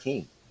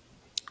 13,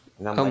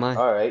 and I'm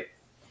all right,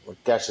 well,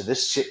 gosh, so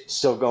this shit's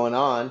still going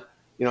on.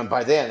 And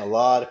by then, a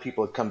lot of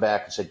people had come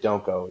back and said,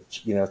 "Don't go.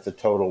 It's a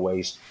total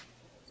waste."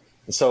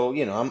 And so,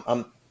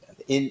 I'm.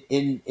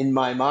 In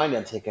my mind,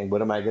 I'm thinking,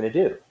 what am I going to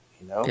do?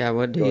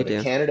 What do you do? Go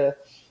to Canada,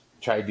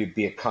 try to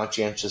be a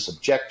conscientious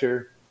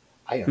objector.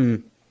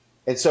 And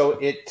so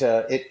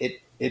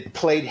it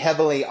played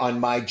heavily on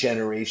my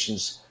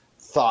generation's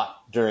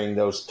thought during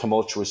those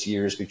tumultuous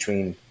years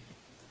between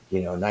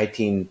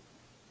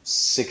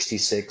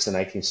 1966 and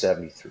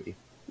 1973.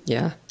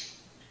 Yeah,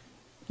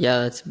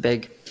 that's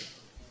big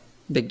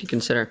to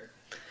consider.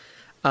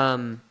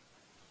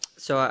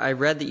 So I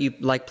read that you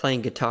like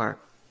playing guitar.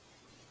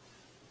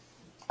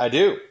 I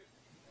do.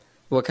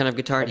 What kind of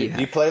guitar do you have?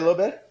 Do you play a little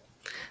bit?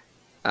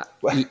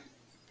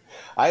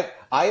 I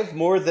have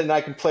more than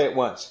I can play at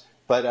once,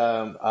 but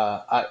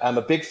I'm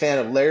a big fan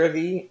of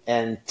Larrivee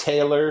and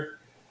Taylor,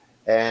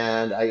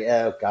 and like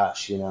I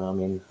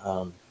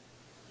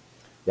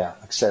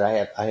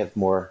said, I have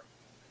more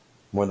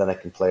than I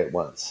can play at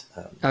once.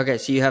 Okay,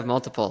 so you have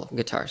multiple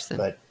guitars then.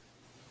 But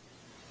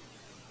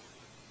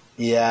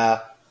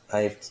yeah.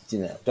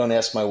 Don't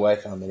ask my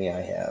wife how many I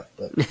have,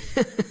 but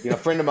a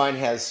friend of mine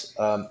has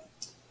a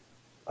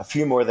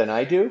few more than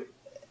I do,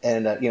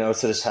 and I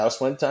was at his house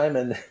one time,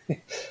 and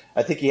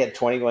I think he had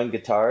 21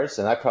 guitars,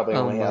 and I probably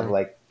only have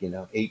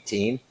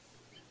 18.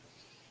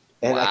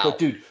 And I go,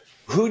 dude,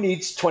 who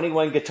needs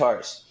 21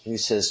 guitars? And he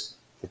says,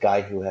 the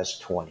guy who has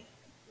 20.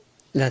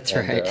 That's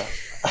right.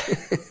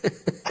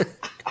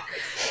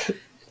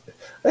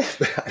 I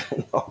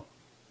don't know.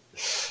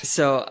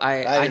 So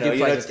I do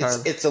play guitar.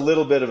 It's a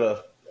little bit of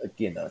a.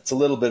 It's a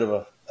little bit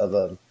of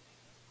a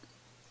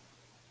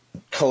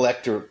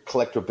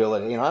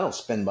collectorability. I don't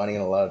spend money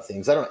on a lot of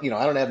things. I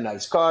don't have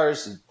nice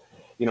cars, and,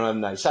 I don't have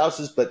nice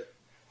houses, but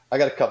I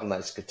got a couple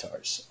nice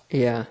guitars.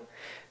 Yeah,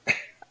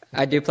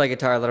 I do play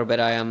guitar a little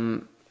bit.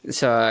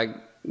 So I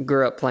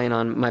grew up playing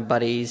on my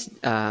buddy's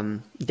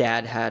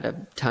dad had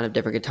a ton of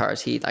different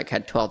guitars. He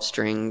had 12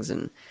 strings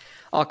and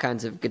all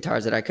kinds of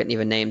guitars that I couldn't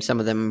even name.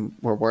 Some of them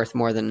were worth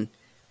more than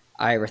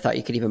I ever thought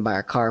you could even buy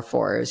a car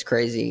for. It was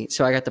crazy.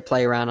 So I got to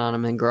play around on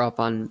them and grow up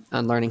on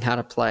learning how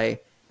to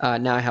play.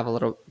 Now I have a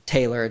little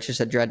Taylor. It's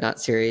just a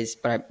Dreadnought series.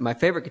 But my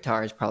favorite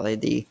guitar is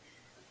probably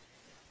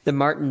the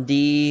Martin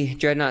D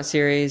Dreadnought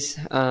series.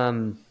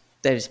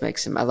 They just make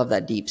some. I love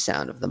that deep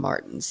sound of the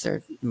Martins.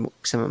 They're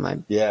some of my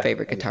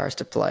favorite guitars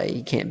to play.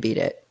 You can't beat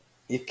it.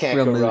 You can't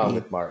Real go moody. wrong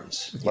with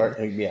Martins.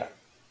 Yeah.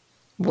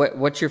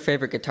 What's your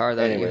favorite guitar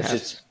though? Anyways, that you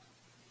have?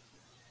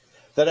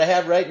 That I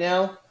have right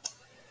now.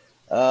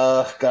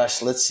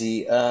 Gosh, let's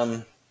see.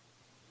 I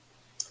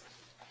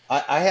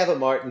have a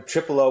Martin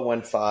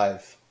 00015,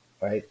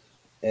 right?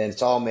 And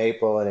it's all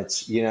maple, and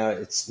it's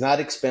it's not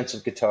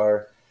expensive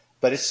guitar,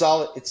 but it's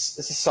solid. It's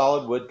a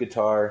solid wood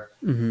guitar,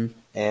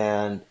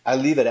 and I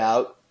leave it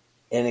out,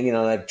 and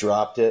I've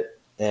dropped it,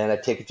 and I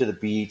take it to the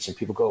beach, and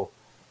people go,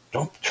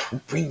 "Don't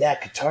bring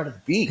that guitar to the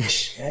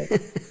beach." Right?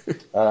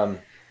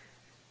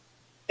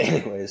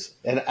 Anyways,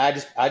 and I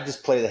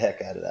just play the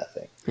heck out of that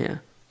thing. Yeah.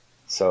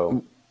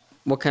 So,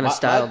 what kind of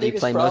style do you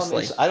play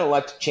mostly? I don't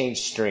like to change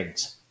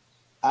strings.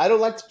 I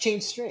was like,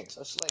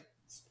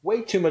 it's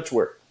way too much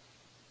work.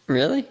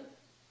 Really?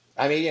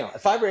 I mean,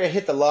 if I ever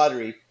hit the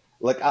lottery,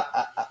 like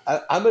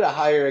I'm going to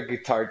hire a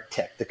guitar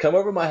tech to come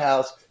over to my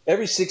house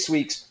every 6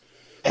 weeks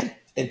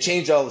and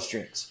change all the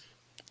strings,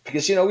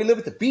 because we live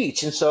at the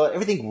beach, and so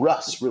everything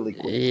rusts really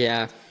quick.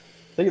 Yeah.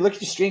 So you look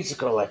at your strings and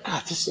go like,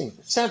 God, this thing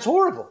sounds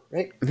horrible,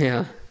 right?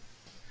 Yeah.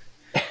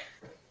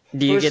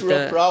 Do you First get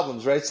real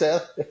problems, right,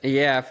 Seth?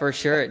 Yeah, for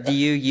sure. Do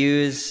you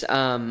use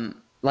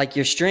like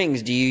your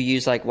strings? Do you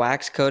use like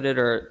wax coated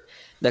or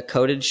the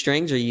coated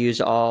strings, or you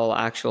use all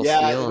actual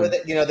steel?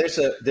 Yeah,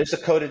 there's a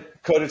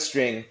coated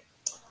string.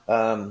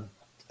 I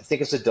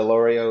think it's a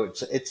Delorio.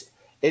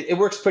 It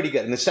works pretty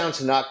good, and the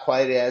sound's not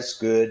quite as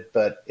good,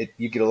 but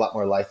you get a lot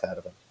more life out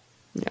of it.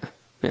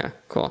 Yeah,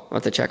 cool. I'll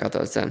have to check out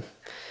those then.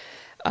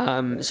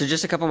 So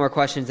just a couple more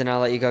questions, and I'll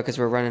let you go because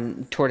we're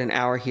running toward an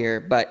hour here.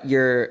 But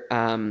your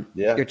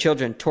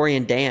children, Tori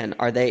and Dan,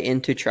 are they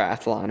into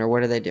triathlon, or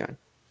what are they doing?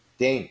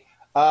 Dane,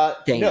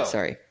 no.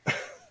 Sorry.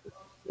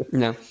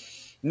 No.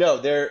 No,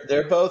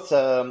 they're both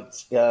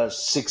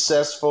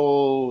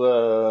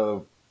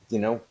successful,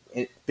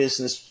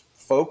 business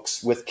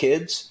folks with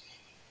kids,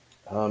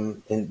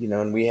 and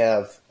we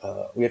have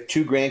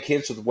 2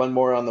 grandkids with one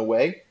more on the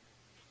way.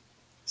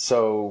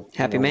 So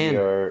happy man.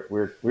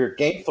 We're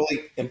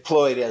gainfully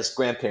employed as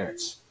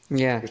grandparents.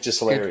 Yeah, which is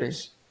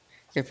hilarious.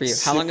 Good for you.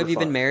 How long have you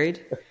been married?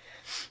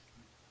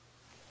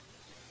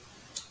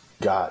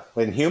 God,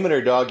 in human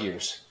or dog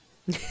years?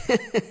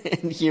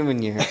 In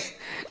human years.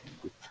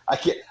 I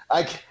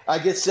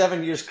get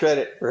 7 years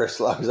credit for as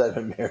long as I've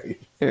been married.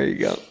 There you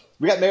go.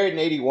 We got married in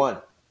 81.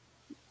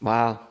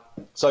 Wow.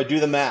 So I do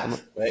the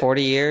math. Right?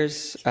 40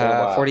 years,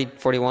 40,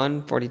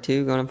 41,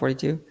 42, going on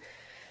 42.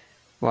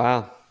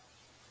 Wow.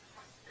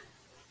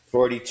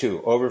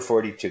 42, over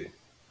 42.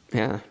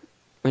 Yeah.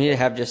 We need to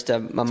have just a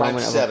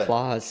moment of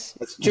applause.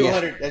 That's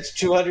 200. Yeah. That's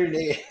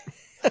 280.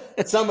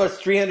 It's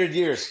almost 300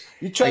 years.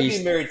 You tried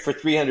being married for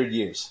 300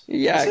 years.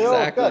 Yeah, say,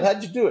 exactly. Oh, God,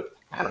 how'd you do it?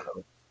 I don't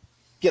know.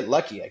 Get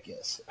lucky, I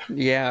guess.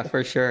 Yeah,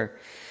 for sure.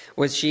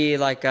 Was she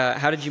like,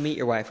 how did you meet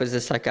your wife? Was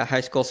this like a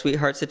high school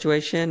sweetheart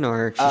situation,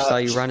 or she saw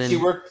you running?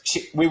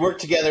 We worked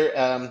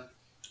together.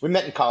 We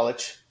met in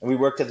college, and we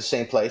worked at the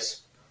same place.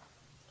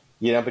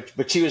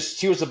 But she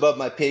was above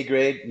my pay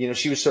grade.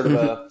 She was sort of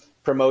a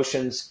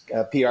promotions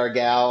PR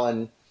gal,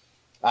 and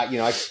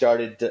I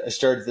started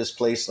this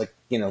place like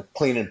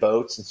cleaning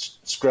boats and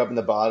scrubbing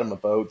the bottom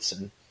of boats,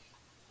 and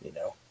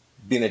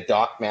being a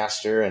dock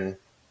master, and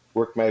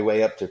worked my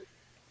way up to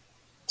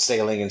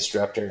sailing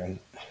instructor, and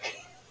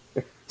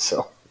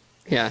so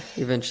yeah,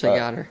 eventually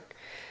got her.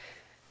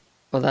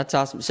 Well, that's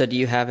awesome. So, do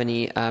you have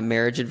any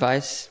marriage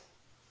advice?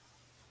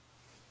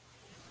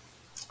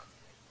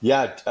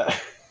 Yeah.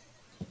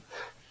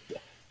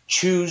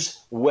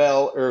 Choose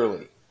well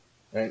early,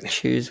 right?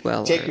 Choose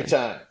well. Take your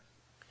time.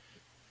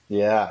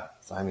 Yeah,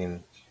 I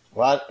mean,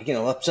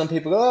 some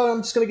people go, "Oh,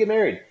 I'm just going to get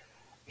married."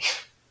 I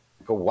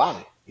go,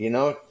 "Why?"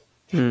 I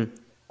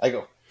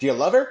go, "Do you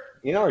love her?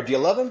 Or do you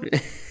love him?"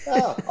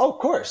 Oh, of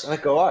course. And I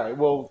go, "All right,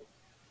 well,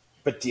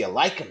 but do you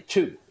like him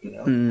too?"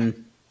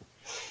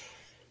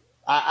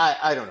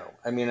 I don't know.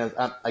 I mean,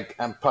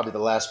 I'm probably the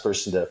last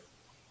person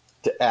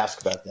to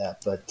ask about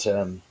that, but.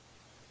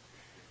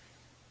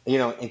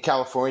 In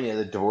California,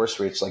 the divorce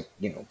rate's like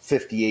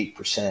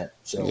 58%.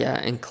 So yeah,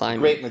 and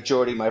climate. Great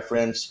majority of my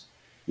friends,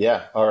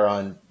 are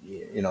on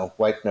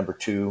wife number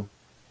 2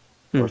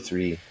 or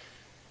 3.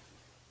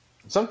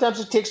 Sometimes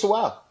it takes a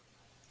while,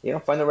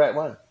 find the right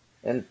one,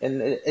 and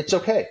it's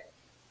okay.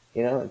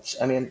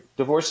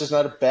 Divorce is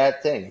not a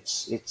bad thing.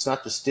 It's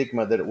not the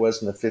stigma that it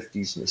was in the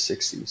 50s and the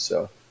 60s.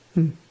 So.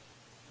 Well,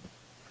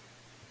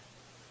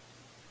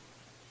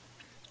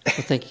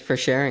 thank you for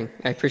sharing.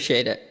 I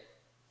appreciate it.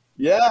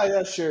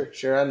 Yeah, sure.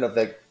 I don't know if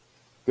that's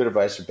good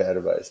advice or bad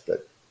advice,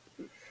 but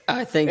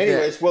I think.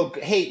 Anyways,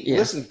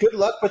 listen. Good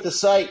luck with the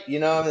site, and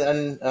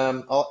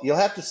you'll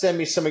have to send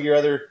me some of your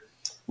other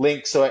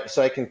links so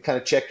I can kind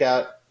of check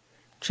out.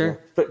 Sure.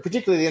 But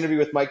particularly the interview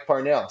with Mike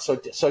Parnell. So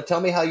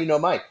tell me how you know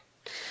Mike.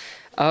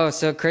 Oh,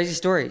 so crazy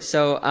story.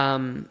 So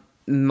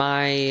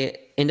my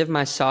end of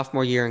my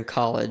sophomore year in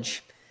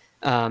college,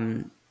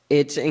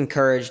 it's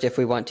encouraged if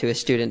we want to as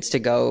students to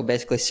go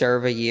basically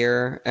serve a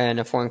year in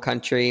a foreign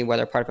country,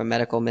 whether part of a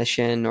medical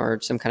mission or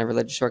some kind of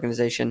religious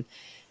organization.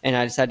 And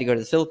I decided to go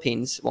to the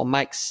Philippines. Well,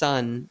 Mike's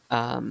son,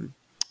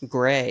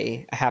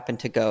 Gray,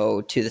 happened to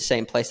go to the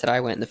same place that I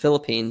went in the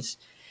Philippines.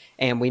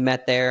 And we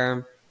met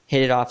there,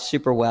 hit it off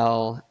super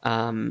well,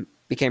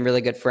 became really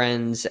good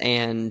friends.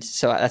 And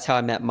so that's how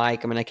I met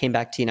Mike. And when I came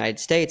back to the United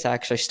States, I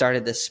actually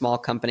started this small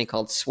company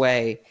called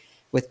Sway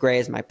with Gray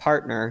as my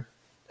partner.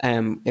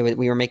 We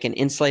were making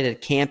insulated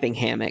camping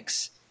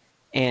hammocks,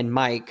 and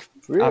Mike,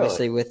 Really?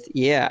 obviously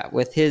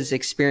with his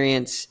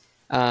experience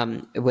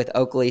with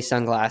Oakley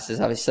sunglasses,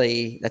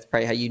 obviously that's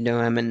probably how you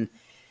know him, and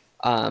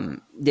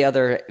the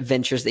other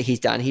ventures that he's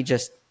done. He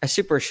just a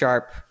super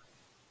sharp,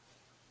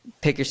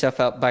 pick yourself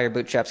up by your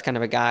bootstraps kind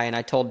of a guy. And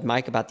I told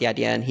Mike about the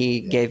idea, and he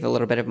gave a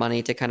little bit of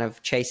money to kind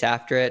of chase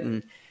after it,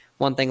 and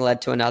one thing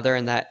led to another,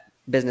 and that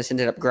business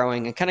ended up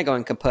growing and kind of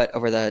going kaput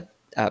over the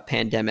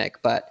pandemic.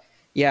 But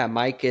yeah,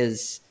 Mike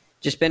is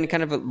just been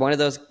kind of one of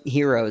those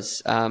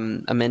heroes,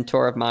 a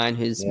mentor of mine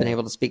who's been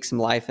able to speak some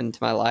life into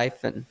my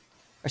life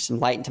or some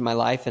light into my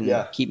life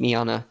and keep me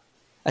on a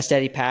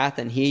steady path.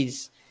 And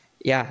he's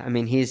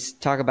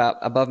talk about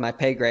above my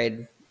pay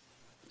grade.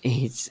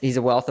 He's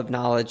a wealth of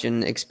knowledge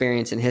and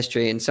experience and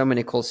history and so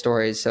many cool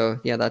stories. So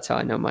yeah, that's how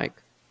I know Mike.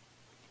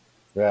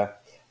 Yeah.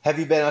 Have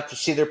you been out to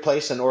see their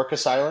place in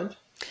Orcas Island?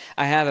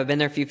 I have. I've been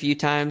there a few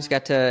times.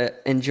 Got to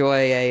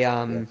enjoy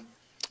a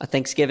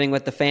Thanksgiving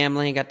with the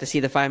family. Got to see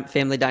the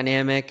family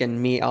dynamic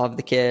and meet all of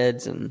the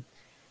kids. And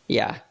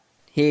yeah,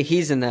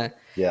 he's in the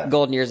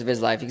golden years of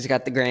his life. He's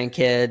got the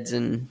grandkids,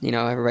 and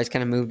everybody's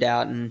kind of moved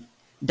out. And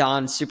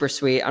Dawn's super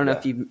sweet. I don't know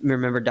if you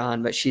remember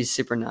Dawn, but she's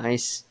super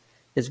nice.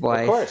 His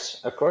wife.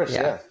 Of course.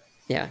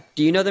 Yeah.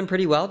 Do you know them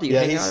pretty well? Do you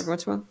hang out every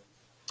once in a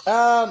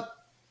while?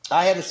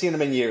 I haven't seen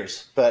them in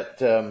years,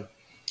 but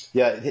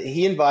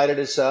he invited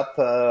us up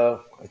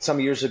some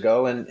years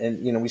ago,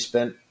 and we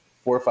spent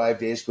 4 or 5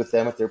 days with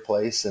them at their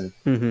place, and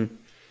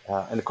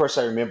of course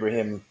I remember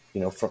him,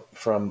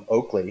 from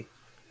Oakley,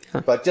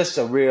 but just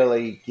a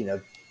really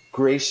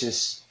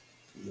gracious,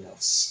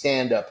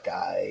 stand-up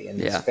guy,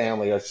 and his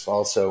family is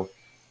also.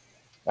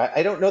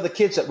 I don't know the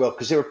kids that well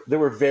because they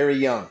were very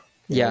young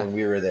when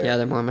we were there. Yeah,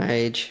 they're more my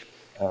age.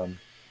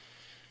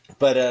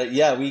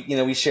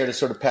 We shared a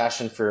sort of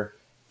passion for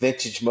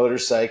vintage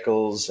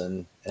motorcycles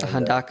and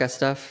Honda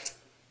stuff.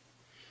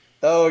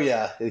 Oh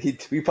yeah,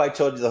 we probably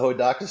told you the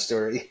Hodaka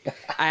story.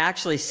 I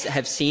actually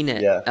have seen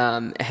it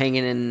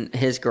hanging in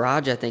his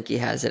garage. I think he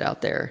has it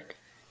out there,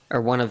 or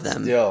one of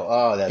them. Still,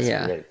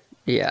 that's great.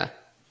 Yeah,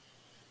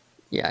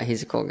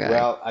 he's a cool guy.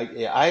 Well,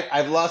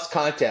 I've lost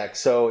contact.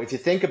 So if you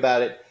think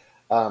about it,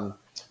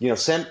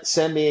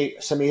 send me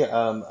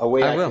a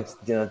way I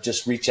can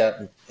just reach out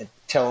and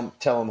tell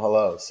him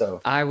hello.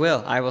 So I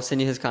will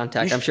send you his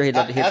contact. I'm sure he'd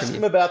love to hear from you. Ask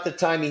him about the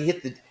time he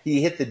hit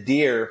the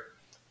deer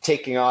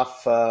taking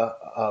off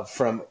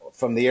from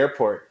the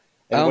airport,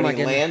 and when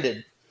he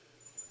landed,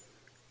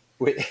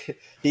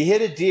 he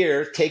hit a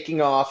deer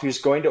taking off. He was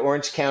going to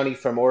Orange County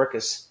from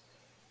Orcas,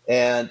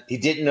 and he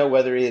didn't know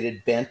whether it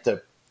had bent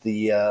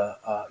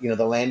the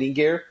landing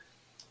gear.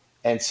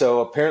 And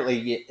so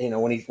apparently,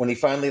 when he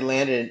finally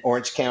landed in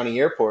Orange County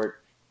Airport,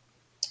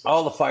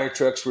 all the fire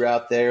trucks were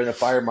out there and the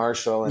fire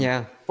marshal.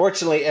 And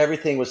fortunately,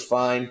 everything was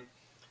fine.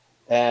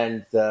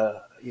 And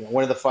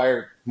one of the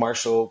fire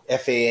marshal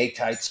FAA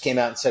types came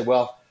out and said,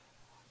 "Well,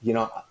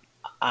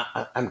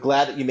 I'm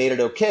glad that you made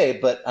it okay,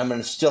 but I'm going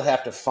to still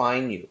have to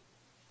fine you."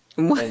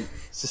 What? And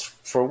says,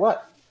 "For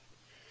what?"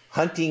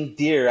 "Hunting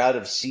deer out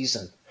of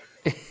season."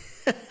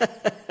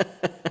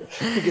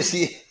 Because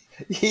he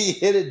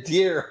hit a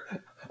deer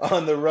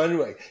on the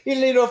runway. He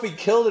didn't even know if he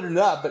killed it or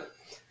not, but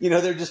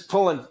they're just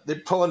pulling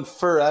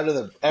fur out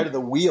of the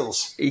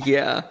wheels.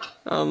 Yeah.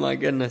 Oh my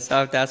goodness.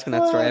 I have to ask him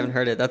that story. I haven't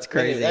heard it. That's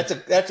crazy.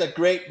 That's a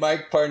great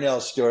Mike Parnell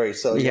story.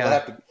 So you'll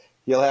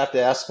have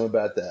to ask him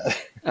about that.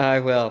 I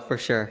will, for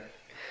sure.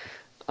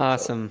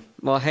 Awesome.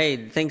 Well,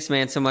 hey, thanks,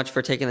 man, so much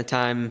for taking the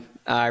time.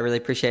 I really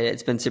appreciate it.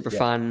 It's been super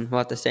fun. We'll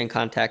have to stay in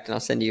contact, and I'll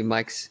send you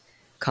Mike's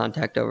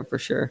contact over for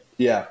sure.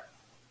 Yeah.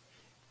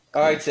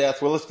 All right,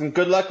 Seth. Well, listen,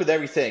 good luck with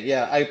everything.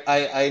 Yeah,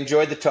 I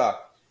enjoyed the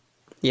talk.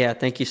 Yeah,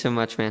 thank you so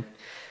much, man.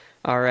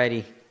 All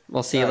righty.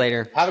 We'll see you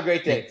later. Have a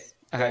great day. Thanks.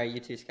 All right,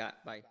 you too, Scott.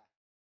 Bye.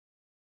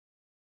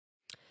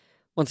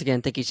 Once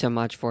again, thank you so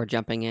much for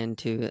jumping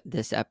into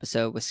this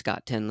episode with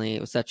Scott Tinley.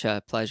 It was such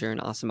a pleasure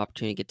and awesome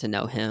opportunity to get to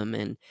know him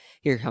and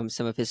hear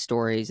some of his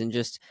stories and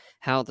just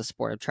how the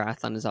sport of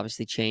triathlon has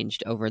obviously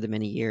changed over the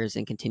many years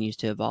and continues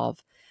to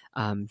evolve.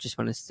 Just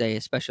want to say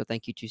a special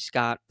thank you to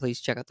Scott.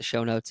 Please check out the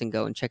show notes and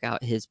go and check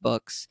out his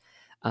books.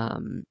 I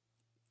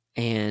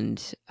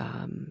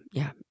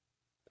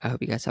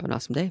hope you guys have an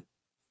awesome day.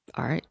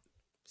 All right.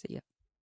 See ya.